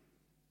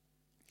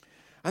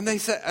 And they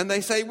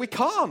say, we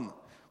can't.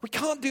 We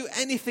can't do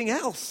anything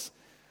else.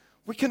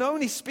 We can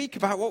only speak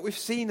about what we've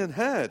seen and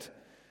heard.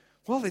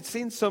 Well, they'd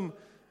seen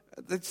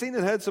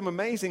and heard some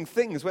amazing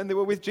things when they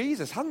were with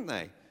Jesus, hadn't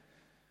they?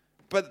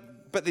 But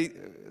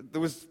there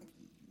was,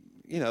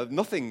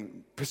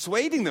 nothing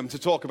persuading them to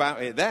talk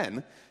about it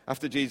then,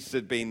 after Jesus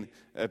had been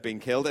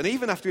killed. And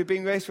even after he'd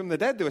been raised from the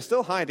dead, they were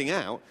still hiding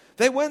out.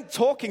 They weren't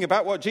talking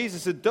about what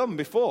Jesus had done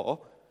before.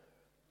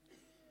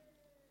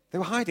 They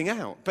were hiding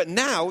out. But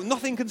now,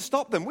 nothing can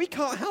stop them. We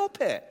can't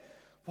help it.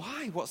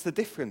 Why? What's the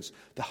difference?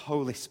 The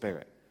Holy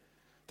Spirit.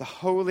 The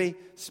Holy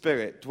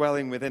Spirit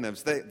dwelling within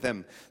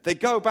them. They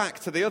go back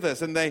to the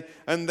others and they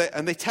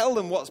tell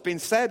them what's been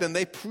said, and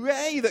they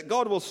pray that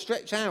God will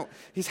stretch out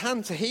his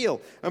hand to heal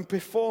and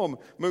perform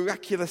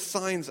miraculous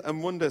signs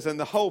and wonders. And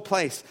the whole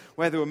place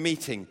where they were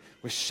meeting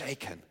was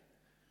shaken.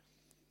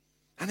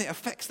 And it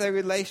affects their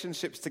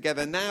relationships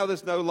together. Now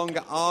there's no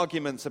longer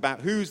arguments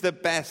about who's the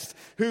best,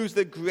 who's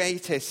the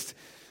greatest.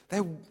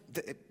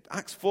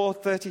 Acts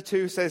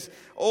 4:32 says,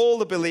 all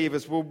the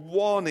believers were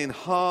one in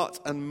heart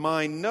and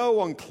mind. No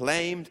one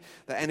claimed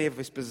that any of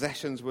his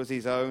possessions was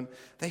his own.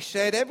 They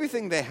shared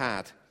everything they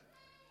had.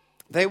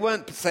 They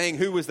weren't saying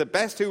who was the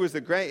best, who was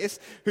the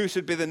greatest, who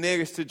should be the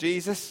nearest to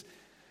Jesus.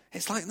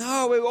 It's like,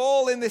 no, we're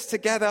all in this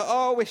together.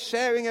 Oh, we're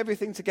sharing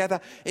everything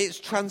together. It's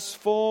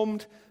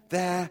transformed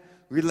their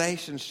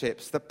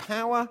relationships. The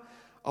power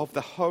of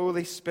the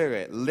Holy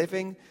Spirit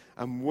living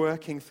and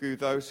working through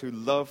those who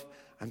love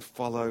and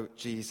follow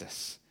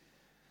Jesus.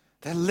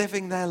 They're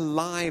living their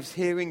lives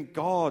hearing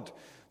God,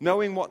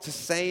 knowing what to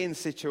say in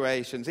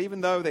situations, even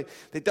though they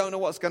don't know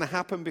what's going to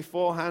happen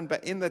beforehand.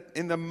 But in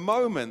the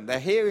moment, they're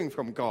hearing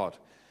from God.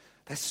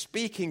 They're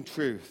speaking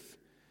truth.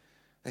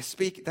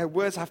 Their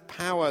words have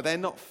power. They're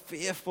not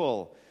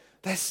fearful.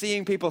 They're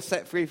seeing people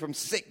set free from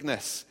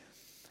sickness.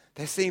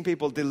 They're seeing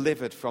people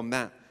delivered from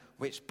that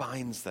which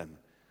binds them.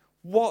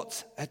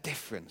 What a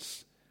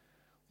difference.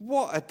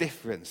 What a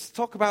difference.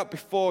 Talk about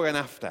before and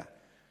after.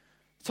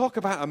 Talk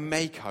about a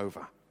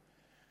makeover.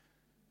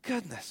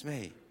 Goodness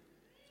me.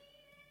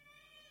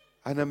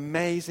 An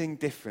amazing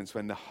difference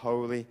when the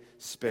Holy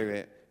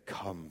Spirit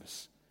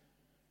comes.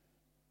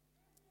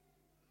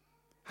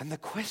 And the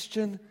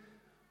question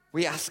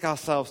we ask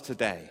ourselves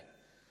today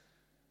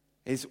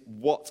is,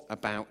 what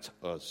about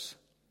us?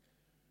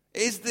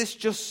 Is this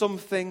just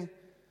something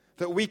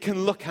that we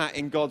can look at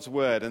in God's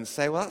Word and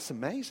say, well, that's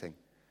amazing.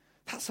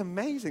 That's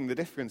amazing, the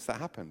difference that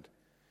happened.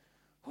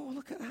 Oh,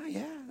 look at that,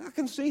 yeah. I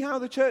can see how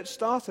the church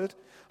started.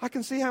 I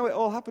can see how it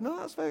all happened. Oh,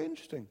 that's very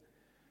interesting.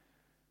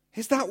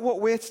 Is that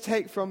what we're to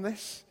take from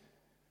this?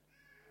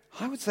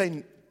 I would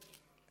say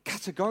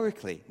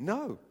categorically,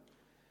 no.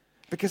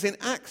 Because in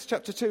Acts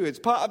chapter 2, it's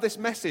part of this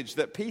message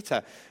that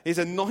Peter is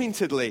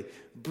anointedly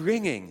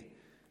bringing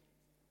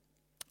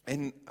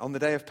on the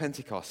day of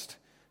Pentecost.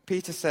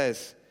 Peter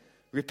says,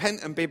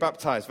 repent and be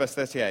baptized, verse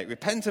 38.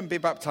 Repent and be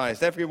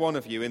baptized, every one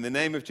of you, in the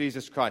name of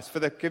Jesus Christ, for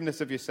the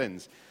forgiveness of your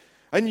sins.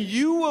 And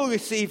you will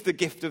receive the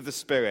gift of the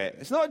Spirit.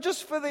 It's not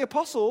just for the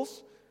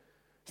apostles.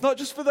 It's not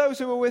just for those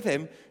who are with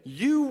him.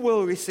 You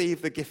will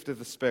receive the gift of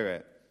the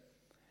Spirit.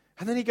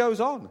 And then he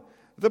goes on.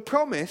 The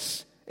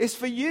promise is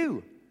for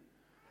you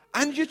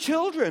and your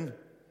children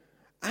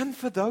and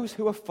for those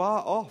who are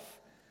far off.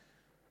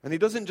 And he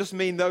doesn't just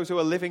mean those who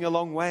are living a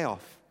long way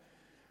off.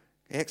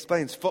 He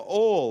explains, for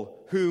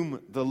all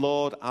whom the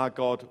Lord our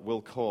God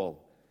will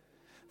call.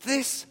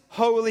 This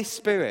Holy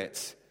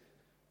Spirit,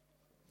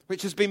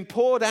 which has been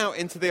poured out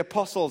into the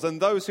apostles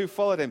and those who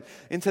followed him,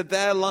 into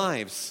their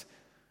lives,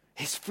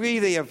 is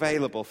freely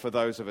available for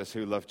those of us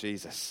who love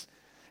Jesus.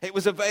 It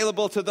was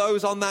available to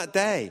those on that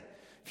day.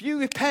 If you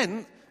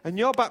repent and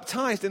you're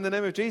baptized in the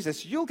name of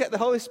Jesus, you'll get the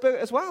Holy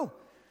Spirit as well.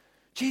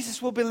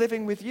 Jesus will be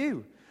living with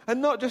you.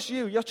 And not just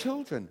you, your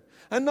children.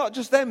 And not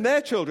just them, their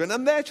children,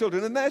 and their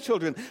children, and their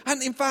children.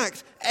 And in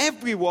fact,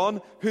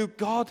 everyone who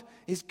God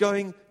is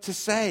going to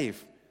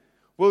save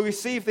will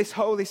receive this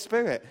Holy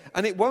Spirit.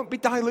 And it won't be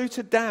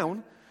diluted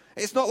down.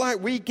 It's not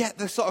like we get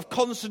the sort of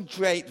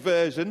concentrate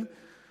version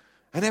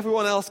And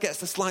everyone else gets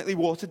the slightly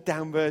watered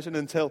down version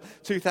until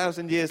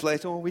 2,000 years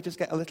later, oh, we just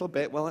get a little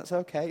bit. Well, that's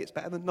okay. It's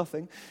better than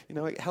nothing.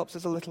 It helps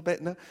us a little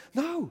bit.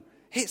 No,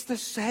 it's the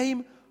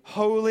same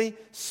Holy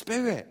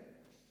Spirit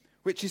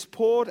which is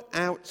poured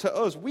out to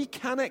us. We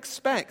can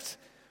expect,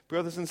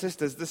 brothers and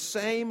sisters, the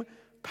same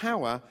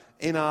power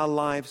in our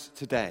lives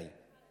today.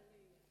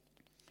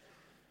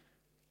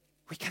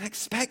 We can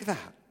expect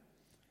that.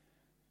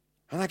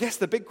 And I guess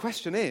the big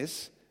question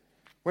is,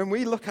 when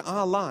we look at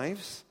our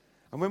lives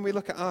and when we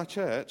look at our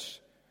church,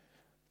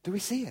 do we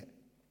see it?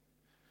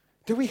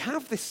 Do we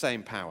have this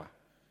same power?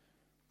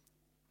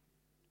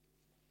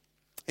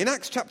 In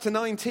Acts chapter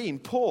 19,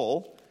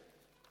 Paul,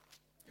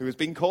 who has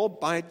been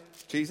called by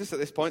Jesus at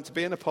this point to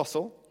be an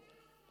apostle,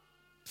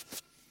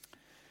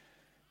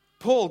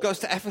 Paul goes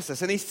to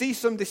Ephesus and he sees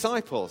some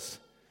disciples.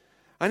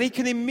 And he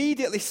can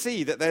immediately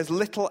see that there's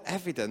little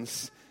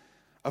evidence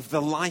of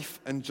the life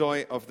and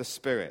joy of the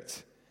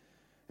Spirit.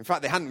 In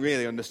fact, they hadn't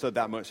really understood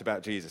that much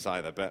about Jesus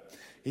either. But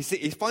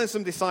he finds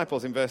some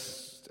disciples in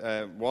verse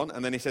 1,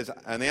 and then he says,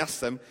 and he asks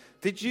them,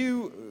 did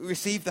you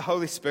receive the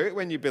Holy Spirit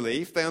when you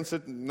believed? They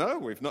answered, no,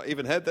 we've not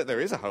even heard that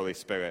there is a Holy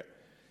Spirit.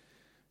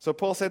 So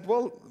Paul said,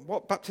 well,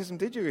 what baptism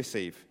did you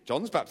receive?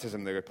 John's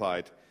baptism, they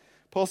replied.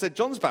 Paul said,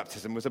 John's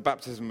baptism was a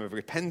baptism of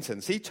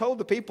repentance. He told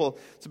the people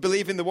to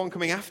believe in the one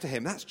coming after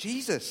him. That's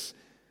Jesus.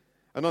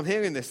 And on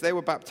hearing this, they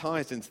were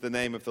baptized into the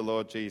name of the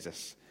Lord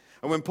Jesus.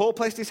 And when Paul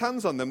placed his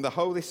hands on them, the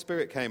Holy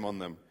Spirit came on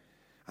them.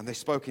 And they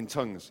spoke in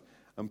tongues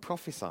and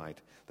prophesied.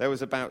 There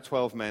was about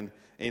 12 men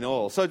in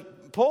all. So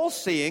Paul's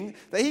seeing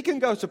that he can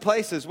go to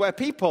places where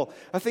people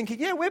are thinking,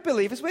 yeah, we're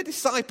believers, we're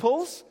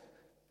disciples.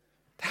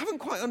 They haven't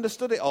quite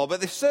understood it all, but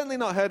they've certainly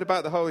not heard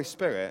about the Holy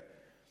Spirit.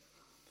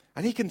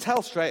 And he can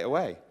tell straight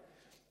away,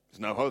 there's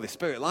no Holy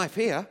Spirit life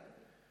here.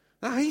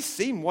 Now, he's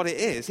seen what it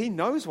is. He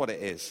knows what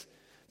it is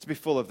to be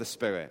full of the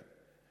Spirit.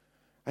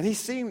 And he's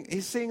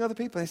seeing other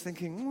people and he's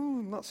thinking,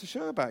 I'm not so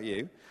sure about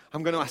you.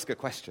 I'm going to ask a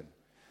question.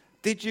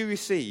 Did you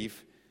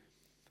receive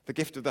the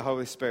gift of the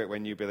Holy Spirit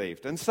when you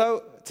believed? And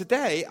so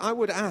today I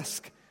would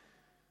ask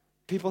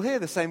people here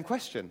the same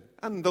question.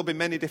 And there'll be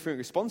many different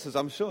responses,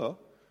 I'm sure.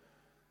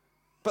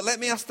 But let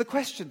me ask the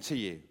question to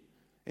you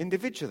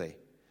individually.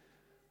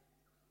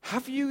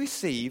 Have you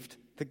received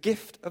the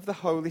gift of the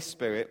Holy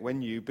Spirit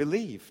when you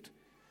believed?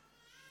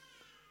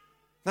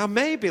 Now,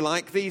 maybe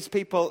like these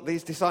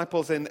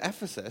disciples in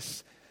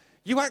Ephesus,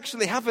 you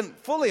actually haven't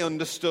fully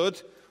understood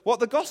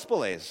what the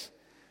gospel is.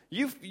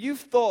 You've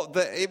thought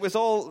that it was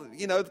all,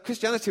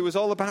 Christianity was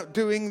all about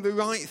doing the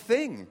right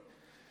thing.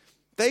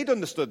 They'd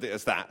understood it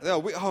as that.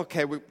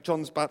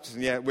 John's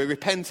baptism, we're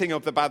repenting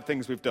of the bad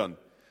things we've done.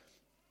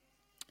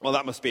 Well,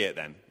 that must be it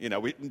then.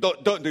 We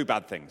don't do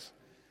bad things.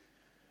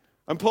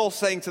 And Paul's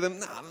saying to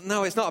them,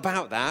 no, it's not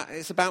about that.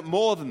 It's about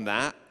more than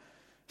that.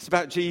 It's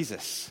about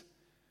Jesus.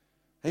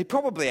 He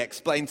probably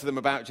explained to them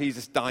about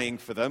Jesus dying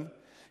for them.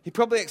 He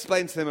probably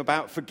explained to them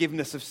about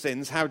forgiveness of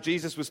sins, how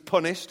Jesus was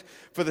punished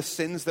for the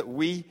sins that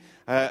we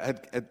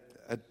had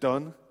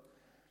done.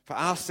 For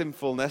our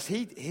sinfulness,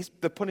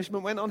 the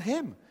punishment went on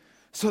him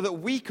so that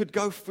we could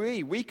go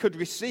free. We could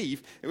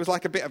receive, it was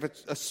like a bit of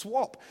a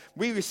swap.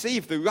 We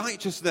received the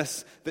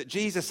righteousness that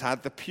Jesus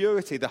had, the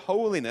purity, the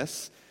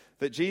holiness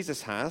that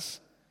Jesus has.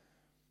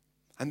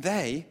 And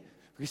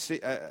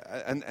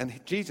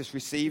and Jesus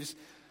receives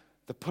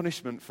the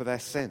punishment for their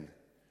sin.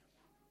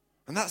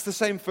 And that's the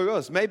same for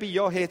us. Maybe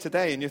you're here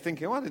today and you're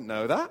thinking, I didn't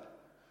know that.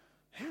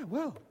 Yeah,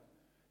 well,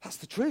 that's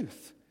the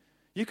truth.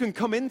 You can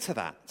come into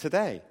that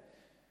today.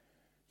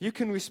 You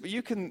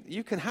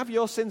can have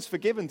your sins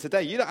forgiven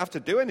today. You don't have to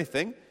do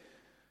anything.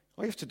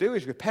 All you have to do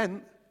is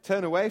repent,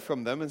 turn away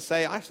from them and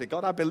say, actually,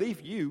 God, I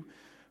believe you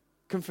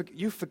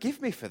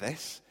forgive me for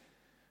this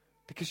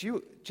because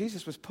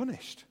Jesus was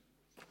punished.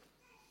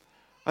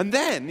 And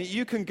then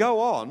you can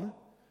go on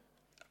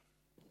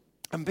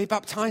and be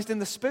baptized in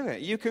the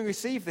Spirit. You can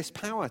receive this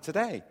power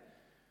today.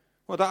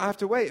 Well, don't I have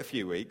to wait a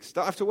few weeks?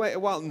 Don't I have to wait a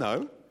while?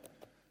 No.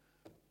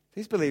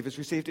 These believers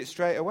received it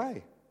straight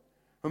away.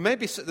 Well,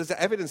 maybe there's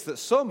evidence that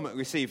some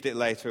received it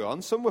later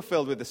on. Some were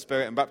filled with the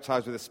Spirit and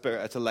baptized with the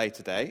Spirit at a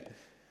later date.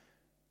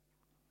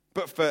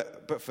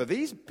 But for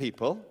these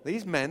people,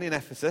 these men in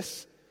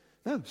Ephesus,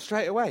 no,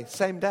 straight away,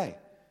 same day.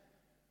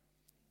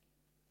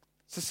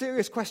 It's a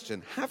serious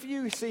question. Have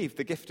you received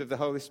the gift of the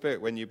Holy Spirit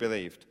when you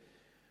believed?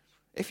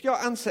 If your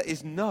answer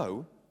is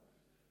no,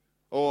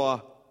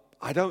 or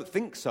I don't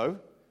think so,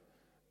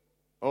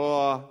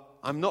 or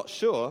I'm not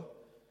sure,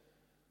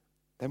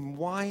 then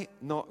why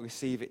not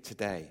receive it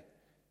today?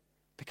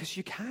 Because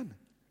you can.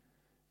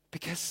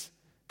 Because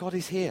God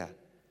is here.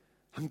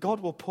 And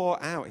God will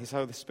pour out his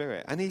Holy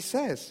Spirit. And he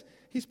says,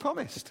 he's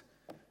promised.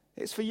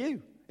 It's for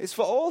you. It's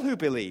for all who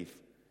believe.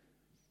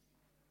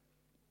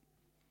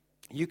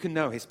 You can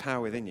know his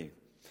power within you.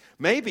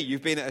 Maybe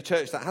you've been at a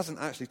church that hasn't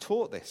actually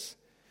taught this.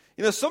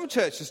 Some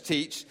churches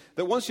teach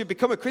that once you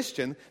become a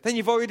Christian, then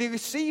you've already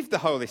received the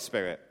Holy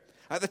Spirit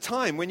at the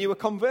time when you were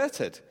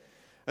converted.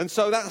 And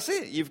so that's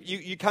it.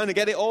 You kind of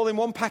get it all in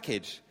one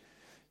package.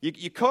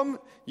 You come,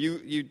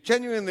 you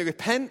genuinely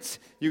repent,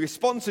 you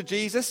respond to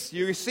Jesus,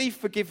 you receive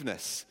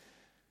forgiveness.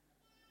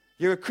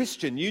 You're a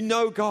Christian, you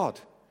know God.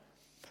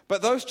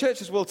 But those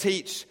churches will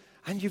teach,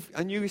 and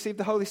you receive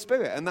the Holy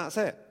Spirit, and that's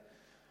it.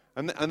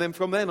 And then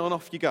from then on,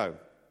 off you go.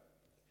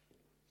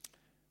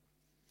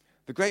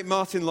 The great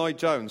Martin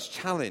Lloyd-Jones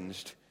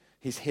challenged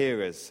his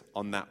hearers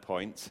on that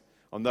point,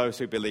 on those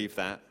who believe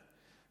that,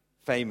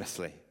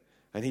 famously.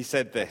 And he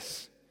said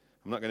this.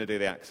 I'm not going to do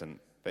the accent,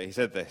 but he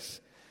said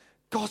this.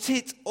 Got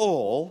it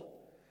all?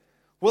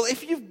 Well,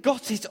 if you've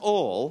got it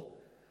all,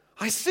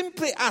 I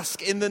simply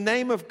ask in the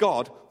name of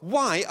God,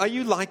 why are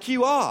you like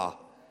you are?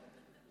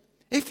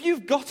 If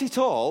you've got it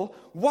all,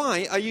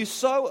 why are you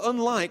so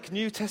unlike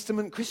New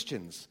Testament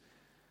Christians?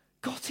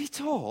 Got it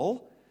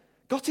all?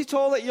 Got it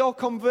all at your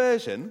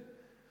conversion?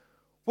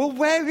 Well,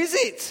 where is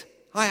it?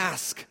 I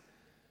ask.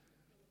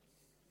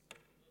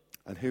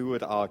 And who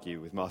would argue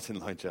with Martin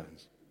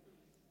Lloyd-Jones?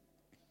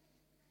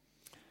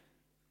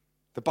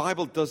 The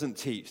Bible doesn't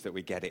teach that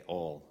we get it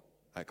all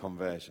at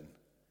conversion.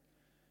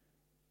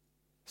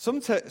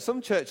 Some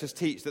churches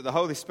teach that the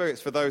Holy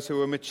Spirit's for those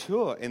who are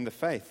mature in the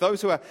faith,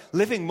 those who are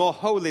living more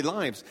holy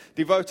lives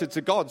devoted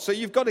to God. So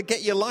you've got to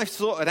get your life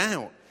sorted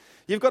out.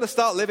 You've got to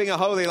start living a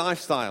holy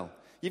lifestyle.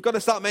 You've got to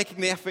start making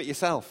the effort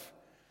yourself.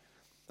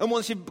 And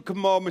once you become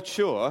more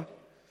mature,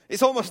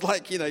 it's almost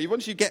like,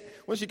 once you get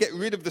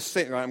rid of the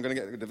sin, right, I'm going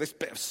to get rid of this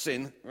bit of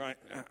sin, right,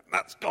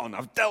 that's gone.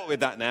 I've dealt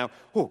with that now.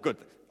 Oh, good.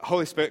 The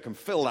Holy Spirit can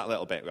fill that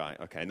little bit, right?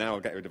 Okay, now I'll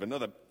get rid of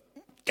another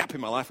gap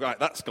in my life. Right,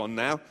 that's gone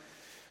now.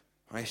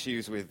 My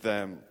issues with,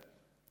 whatever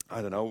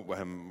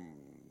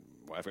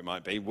it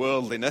might be,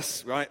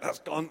 worldliness, right, that's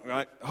gone,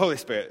 right? Holy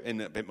Spirit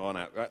in a bit more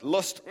now, right?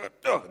 Lust,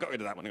 got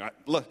rid of that one, right?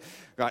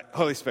 Right,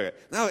 Holy Spirit.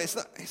 No,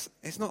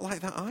 it's not like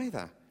that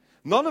either.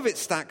 None of it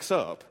stacks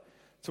up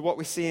to what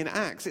we see in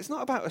Acts. It's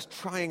not about us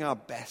trying our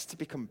best to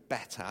become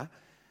better.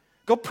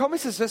 God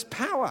promises us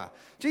power.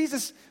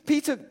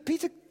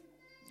 Peter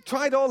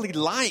tried all he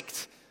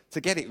liked to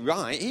get it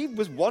right. He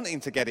was wanting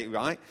to get it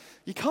right.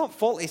 You can't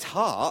fault his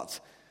heart.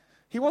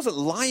 He wasn't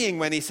lying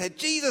when he said,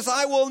 Jesus,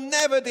 I will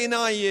never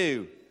deny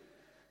you.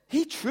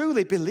 He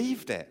truly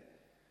believed it.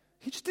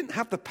 He just didn't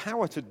have the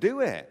power to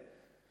do it.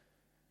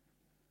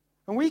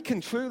 And we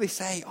can truly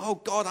say, oh,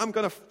 God, I'm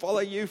going to follow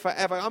you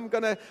forever.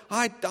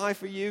 I'd die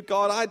for you,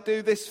 God. I'd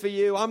do this for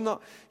you. I'm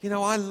not,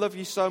 I love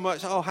you so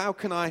much. Oh, how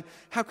can I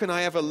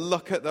ever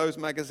look at those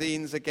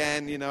magazines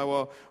again,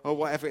 or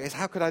whatever it is?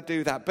 How could I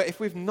do that? But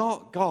if we've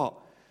not got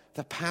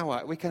the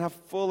power, we can have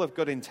full of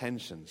good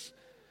intentions.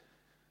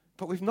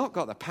 But we've not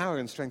got the power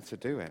and strength to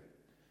do it.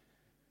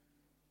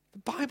 The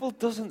Bible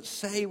doesn't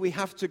say we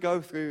have to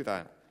go through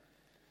that.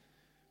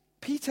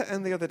 Peter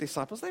and the other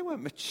disciples, they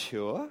weren't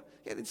mature.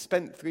 They'd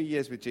spent 3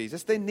 years with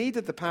Jesus. They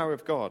needed the power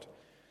of God.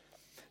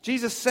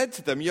 Jesus said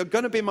to them, you're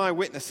going to be my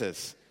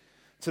witnesses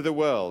to the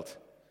world.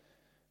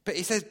 But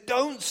he says,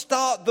 don't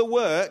start the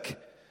work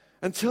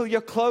until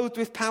you're clothed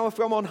with power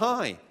from on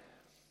high.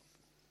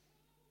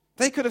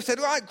 They could have said,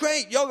 right,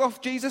 great, you're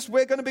off, Jesus,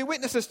 we're going to be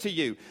witnesses to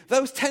you.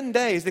 Those 10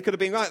 days, they could have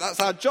been, right, that's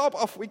our job,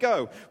 off we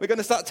go. We're going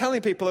to start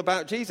telling people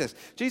about Jesus.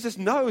 Jesus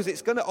knows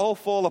it's going to all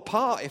fall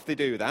apart if they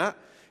do that.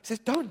 He says,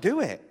 don't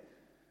do it.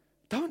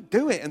 Don't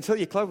do it until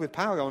you're clothed with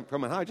power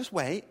from on high. Just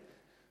wait.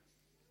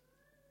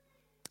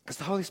 Because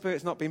the Holy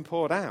Spirit's not been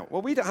poured out.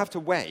 Well, we don't have to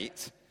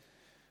wait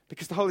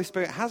because the Holy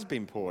Spirit has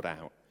been poured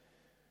out.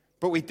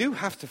 But we do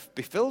have to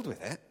be filled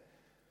with it,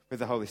 with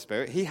the Holy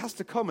Spirit. He has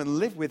to come and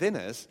live within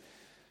us.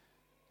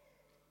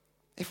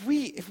 If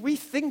we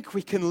think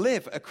we can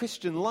live a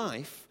Christian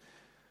life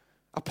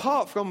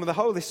apart from the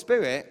Holy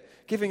Spirit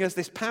giving us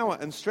this power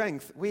and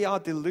strength, we are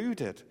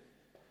deluded.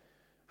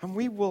 And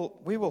we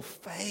will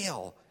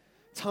fail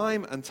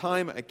time and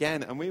time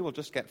again, and we will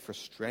just get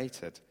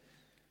frustrated.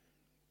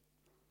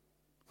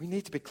 We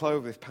need to be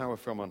clothed with power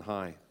from on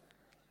high.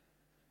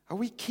 Are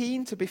we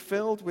keen to be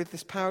filled with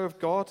this power of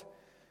God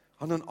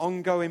on an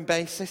ongoing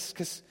basis?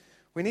 Because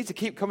we need to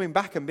keep coming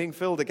back and being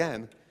filled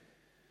again,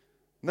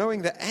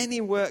 knowing that any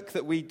work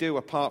that we do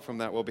apart from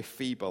that will be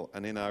feeble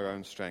and in our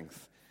own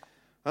strength.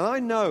 And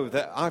I know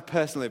that I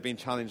personally have been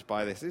challenged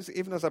by this.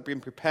 Even as I've been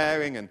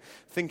preparing and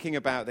thinking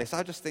about this,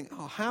 I just think,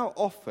 how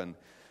often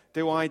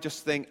do I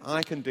just think,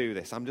 I can do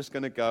this? I'm just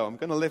going to go. I'm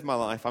going to live my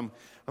life. I'm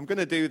going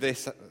to do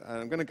this.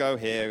 I'm going to go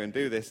here and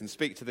do this and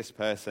speak to this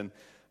person.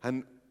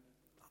 And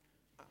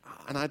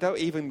I don't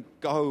even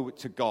go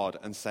to God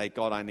and say,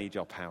 God, I need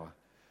your power.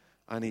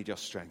 I need your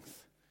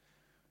strength.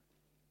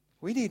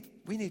 We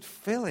need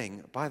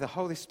filling by the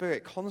Holy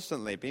Spirit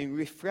constantly, being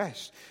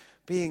refreshed,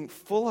 being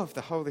full of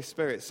the Holy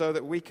Spirit so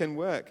that we can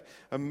work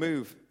and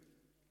move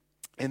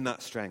in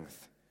that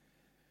strength.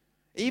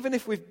 Even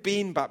if we've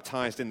been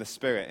baptized in the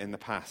Spirit in the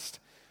past,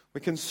 we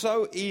can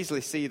so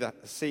easily see the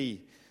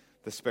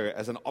Spirit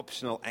as an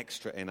optional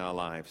extra in our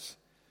lives.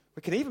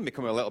 We can even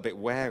become a little bit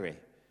wary.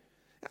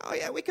 Oh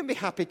yeah, we can be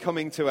happy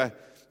coming to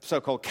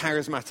so-called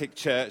charismatic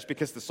church,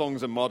 because the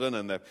songs are modern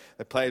and they're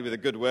played with a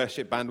good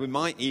worship band, we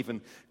might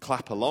even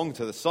clap along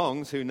to the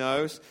songs, who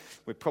knows?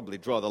 We'd probably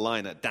draw the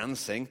line at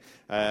dancing,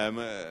 and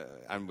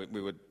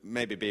we would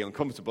maybe be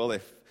uncomfortable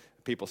if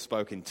people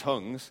spoke in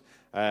tongues.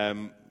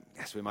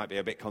 Yes, we might be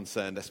a bit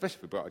concerned, especially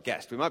if we brought a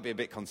guest. We might be a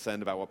bit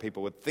concerned about what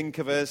people would think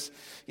of us.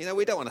 You know,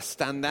 we don't want to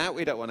stand out.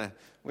 We don't want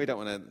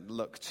to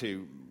look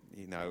too,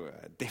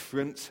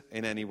 different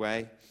in any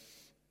way.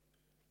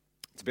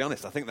 To be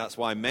honest, I think that's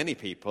why many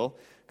people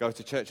go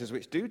to churches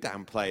which do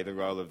downplay the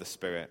role of the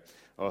Spirit,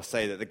 or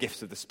say that the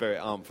gifts of the Spirit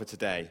aren't for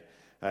today.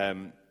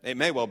 It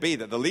may well be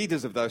that the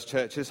leaders of those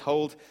churches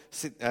hold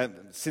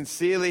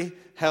sincerely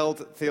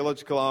held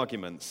theological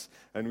arguments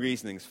and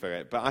reasonings for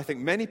it. But I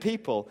think many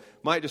people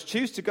might just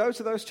choose to go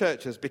to those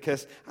churches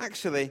because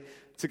actually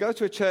to go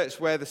to a church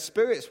where the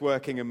Spirit's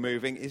working and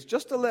moving is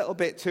just a little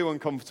bit too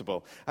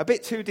uncomfortable, a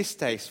bit too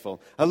distasteful,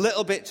 a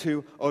little bit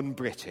too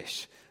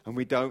un-British. And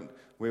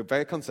we're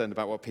very concerned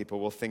about what people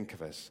will think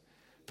of us.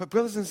 But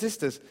brothers and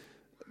sisters,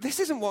 this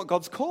isn't what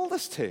God's called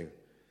us to.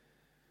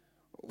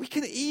 We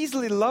can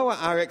easily lower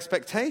our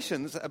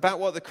expectations about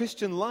what the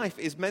Christian life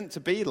is meant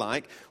to be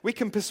like. We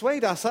can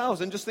persuade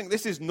ourselves and just think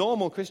this is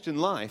normal Christian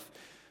life.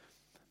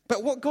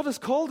 But what God has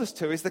called us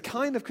to is the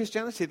kind of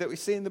Christianity that we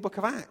see in the book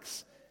of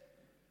Acts.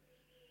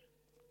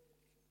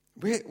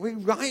 We're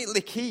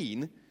rightly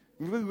keen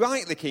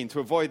to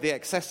avoid the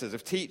excesses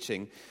of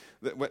teaching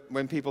that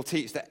when people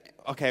teach that,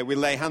 okay, we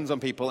lay hands on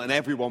people and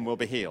everyone will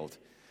be healed.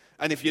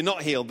 And if you're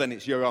not healed, then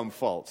it's your own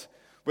fault.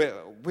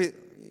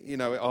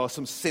 Or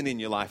some sin in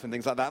your life and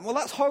things like that. Well,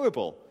 that's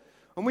horrible.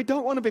 And we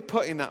don't want to be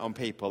putting that on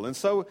people. And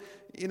so,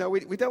 we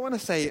don't want to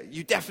say,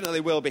 you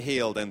definitely will be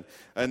healed.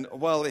 And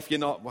well, if you're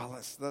not, well,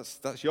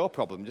 that's your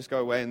problem. Just go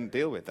away and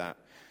deal with that.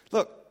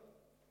 Look,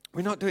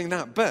 we're not doing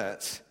that.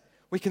 But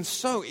we can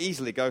so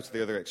easily go to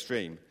the other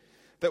extreme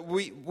that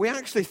we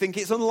actually think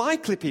it's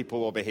unlikely people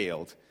will be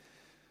healed.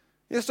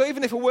 So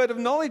even if a word of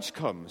knowledge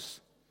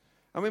comes,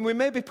 we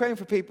may be praying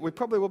for people. We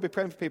probably will be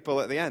praying for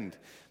people at the end,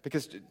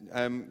 because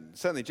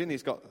certainly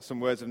Ginny's got some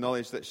words of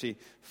knowledge that she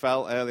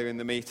felt earlier in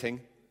the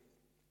meeting.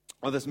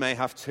 Others may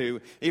have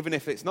too. Even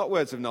if it's not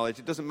words of knowledge,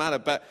 it doesn't matter.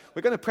 But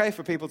we're going to pray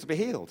for people to be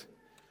healed.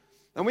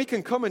 And we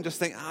can come and just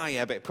think,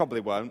 yeah, but it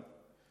probably won't.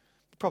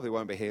 It probably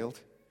won't be healed.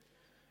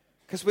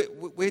 Because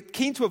we're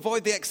keen to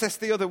avoid the excess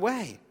the other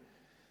way.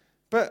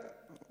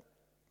 But,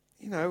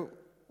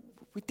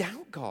 we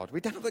doubt God. We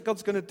doubt that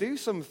God's going to do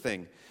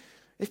something.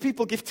 If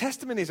people give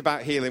testimonies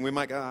about healing, we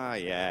might go,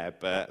 yeah,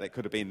 but it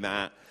could have been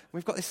that.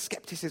 We've got this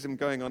skepticism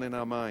going on in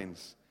our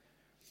minds.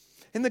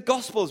 In the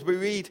Gospels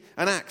and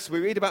Acts, we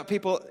read about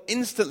people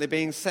instantly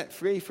being set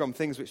free from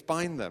things which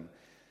bind them.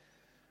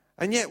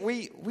 And yet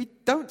we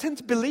don't tend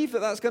to believe that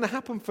that's going to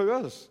happen for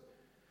us.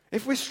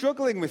 If we're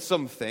struggling with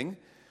something,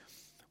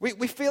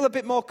 we feel a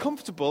bit more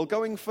comfortable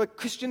going for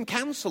Christian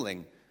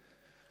counseling.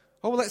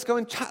 Let's go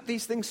and chat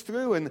these things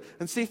through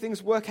and see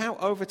things work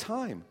out over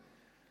time.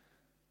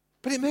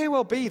 But it may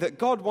well be that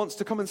God wants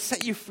to come and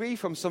set you free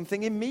from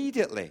something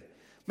immediately,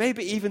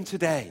 maybe even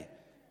today.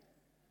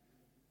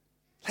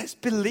 Let's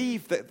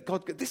believe that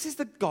this is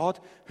the God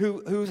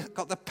who's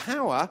got the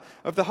power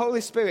of the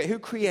Holy Spirit, who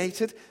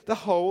created the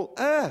whole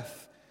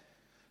earth.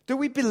 Do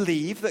we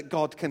believe that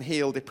God can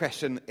heal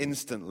depression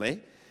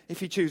instantly, if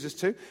he chooses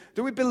to?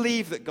 Do we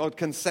believe that God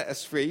can set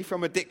us free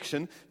from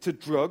addiction to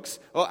drugs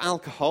or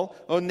alcohol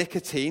or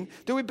nicotine?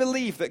 Do we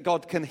believe that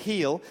God can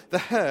heal the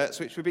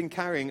hurts which we've been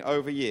carrying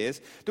over years?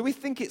 Do we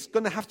think it's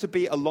going to have to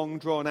be a long,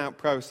 drawn-out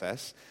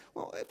process?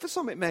 Well, for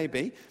some it may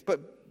be, but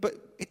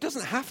it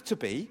doesn't have to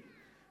be,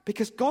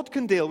 because God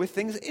can deal with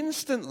things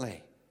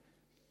instantly.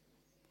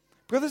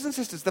 Brothers and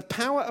sisters, the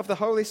power of the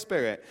Holy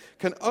Spirit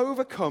can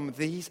overcome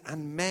these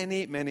and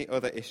many, many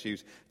other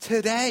issues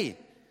today.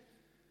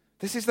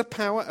 This is the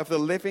power of the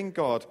living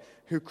God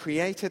who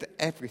created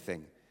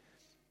everything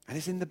and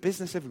is in the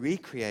business of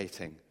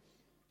recreating.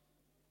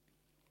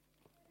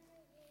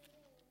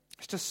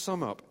 Let's just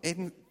sum up.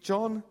 In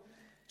John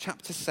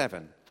chapter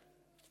 7,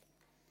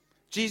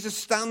 Jesus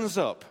stands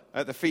up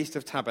at the Feast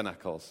of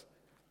Tabernacles.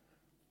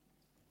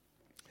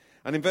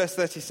 And in verse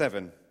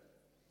 37,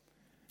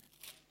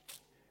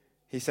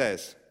 he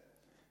says,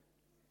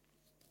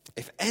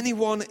 "If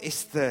anyone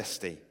is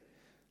thirsty,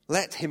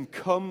 let him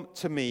come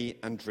to me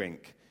and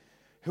drink.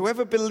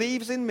 Whoever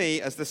believes in me,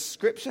 as the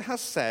scripture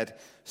has said,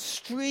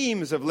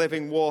 streams of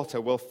living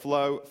water will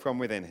flow from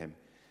within him."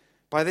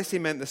 By this he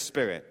meant the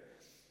Spirit.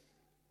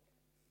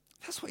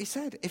 That's what he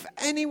said. If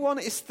anyone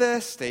is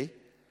thirsty,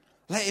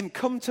 let him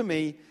come to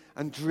me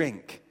and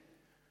drink.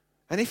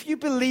 And if you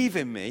believe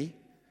in me,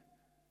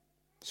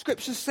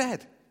 scripture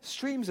said,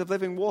 streams of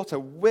living water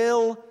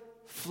will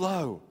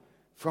flow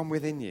from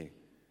within you.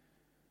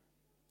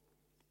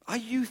 Are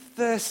you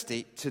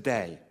thirsty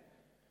today?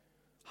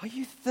 Are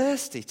you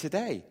thirsty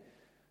today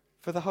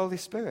for the Holy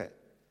Spirit?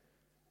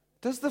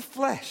 Does the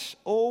flesh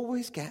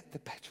always get the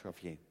better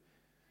of you?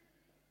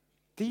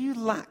 Do you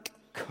lack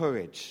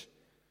courage?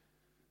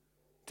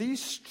 Do you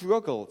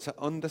struggle to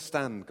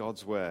understand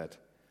God's word?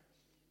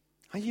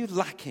 Are you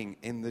lacking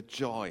in the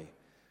joy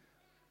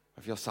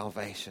of your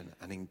salvation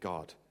and in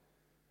God?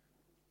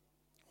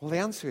 Well, the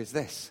answer is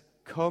this.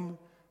 Come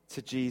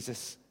to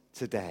Jesus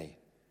today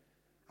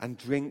and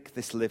drink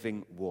this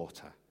living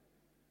water.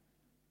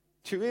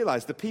 Do you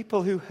realize the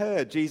people who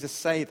heard Jesus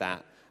say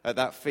that at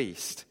that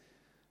feast,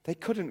 they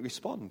couldn't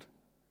respond?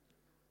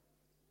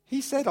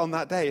 He said on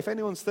that day, if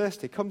anyone's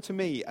thirsty, come to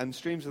me and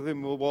streams of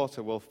living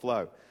water will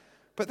flow.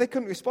 But they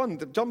couldn't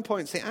respond. John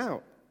points it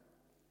out.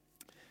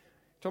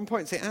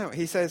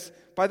 He says,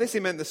 by this he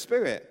meant the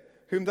Spirit,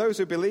 whom those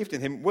who believed in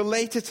him were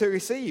later to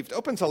receive.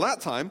 Up until that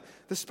time,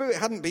 the Spirit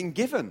hadn't been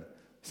given,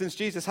 since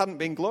Jesus hadn't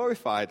been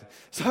glorified.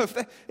 So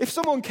if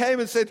someone came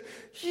and said,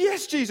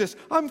 yes, Jesus,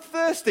 I'm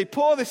thirsty,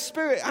 pour this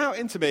Spirit out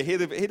into me,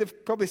 he'd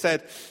have probably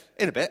said,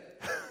 in a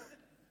bit.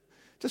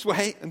 Just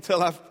wait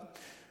until I've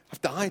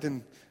died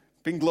and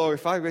been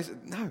glorified.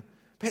 No,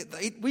 but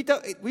we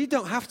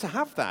don't have to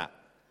have that.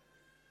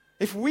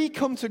 If we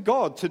come to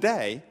God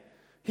today,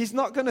 he's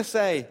not going to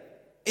say,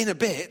 in a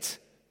bit,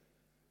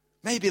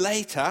 maybe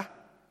later,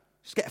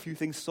 just get a few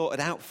things sorted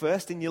out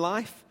first in your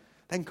life,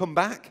 then come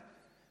back.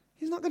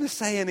 He's not going to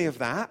say any of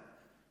that.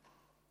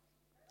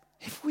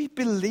 If we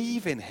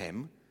believe in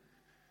him,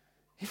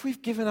 if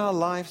we've given our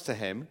lives to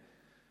him,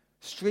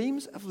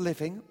 streams of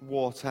living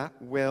water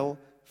will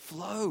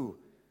flow.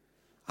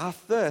 Our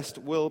thirst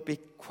will be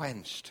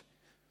quenched.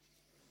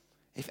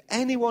 If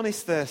anyone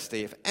is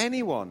thirsty, if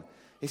anyone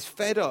is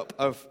fed up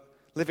of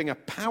living a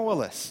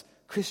powerless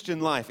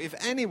Christian life, if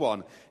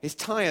anyone is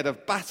tired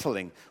of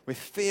battling with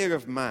fear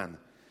of man,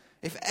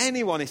 if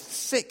anyone is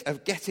sick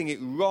of getting it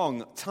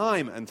wrong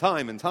time and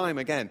time and time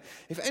again,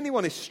 if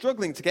anyone is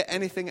struggling to get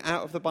anything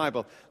out of the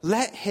Bible,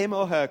 let him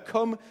or her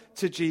come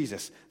to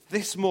Jesus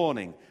this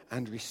morning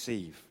and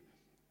receive.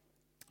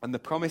 And the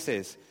promise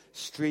is,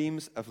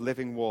 streams of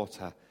living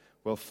water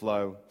will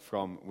flow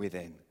from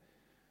within.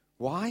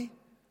 Why?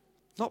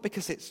 Not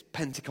because it's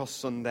Pentecost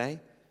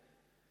Sunday,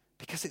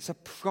 because it's a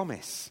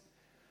promise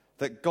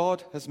that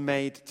God has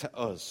made to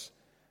us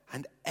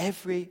and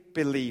every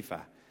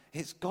believer.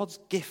 It's God's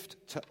gift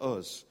to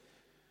us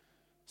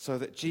so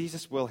that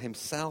Jesus will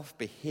himself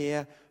be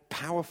here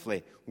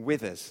powerfully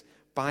with us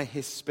by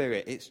his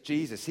Spirit. It's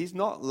Jesus. He's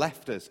not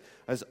left us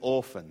as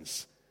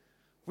orphans.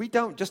 We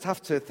don't just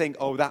have to think,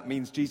 oh, that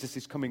means Jesus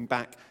is coming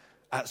back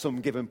at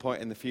some given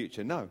point in the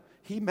future. No,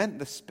 he meant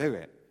the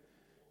Spirit.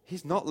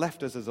 He's not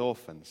left us as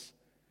orphans.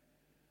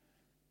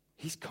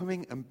 He's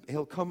coming and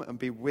he'll come and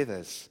be with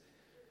us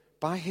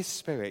by his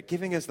Spirit,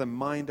 giving us the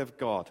mind of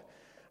God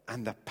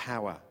and the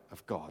power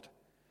of God.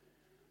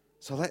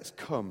 So let's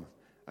come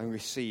and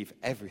receive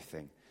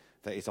everything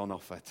that is on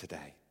offer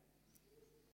today.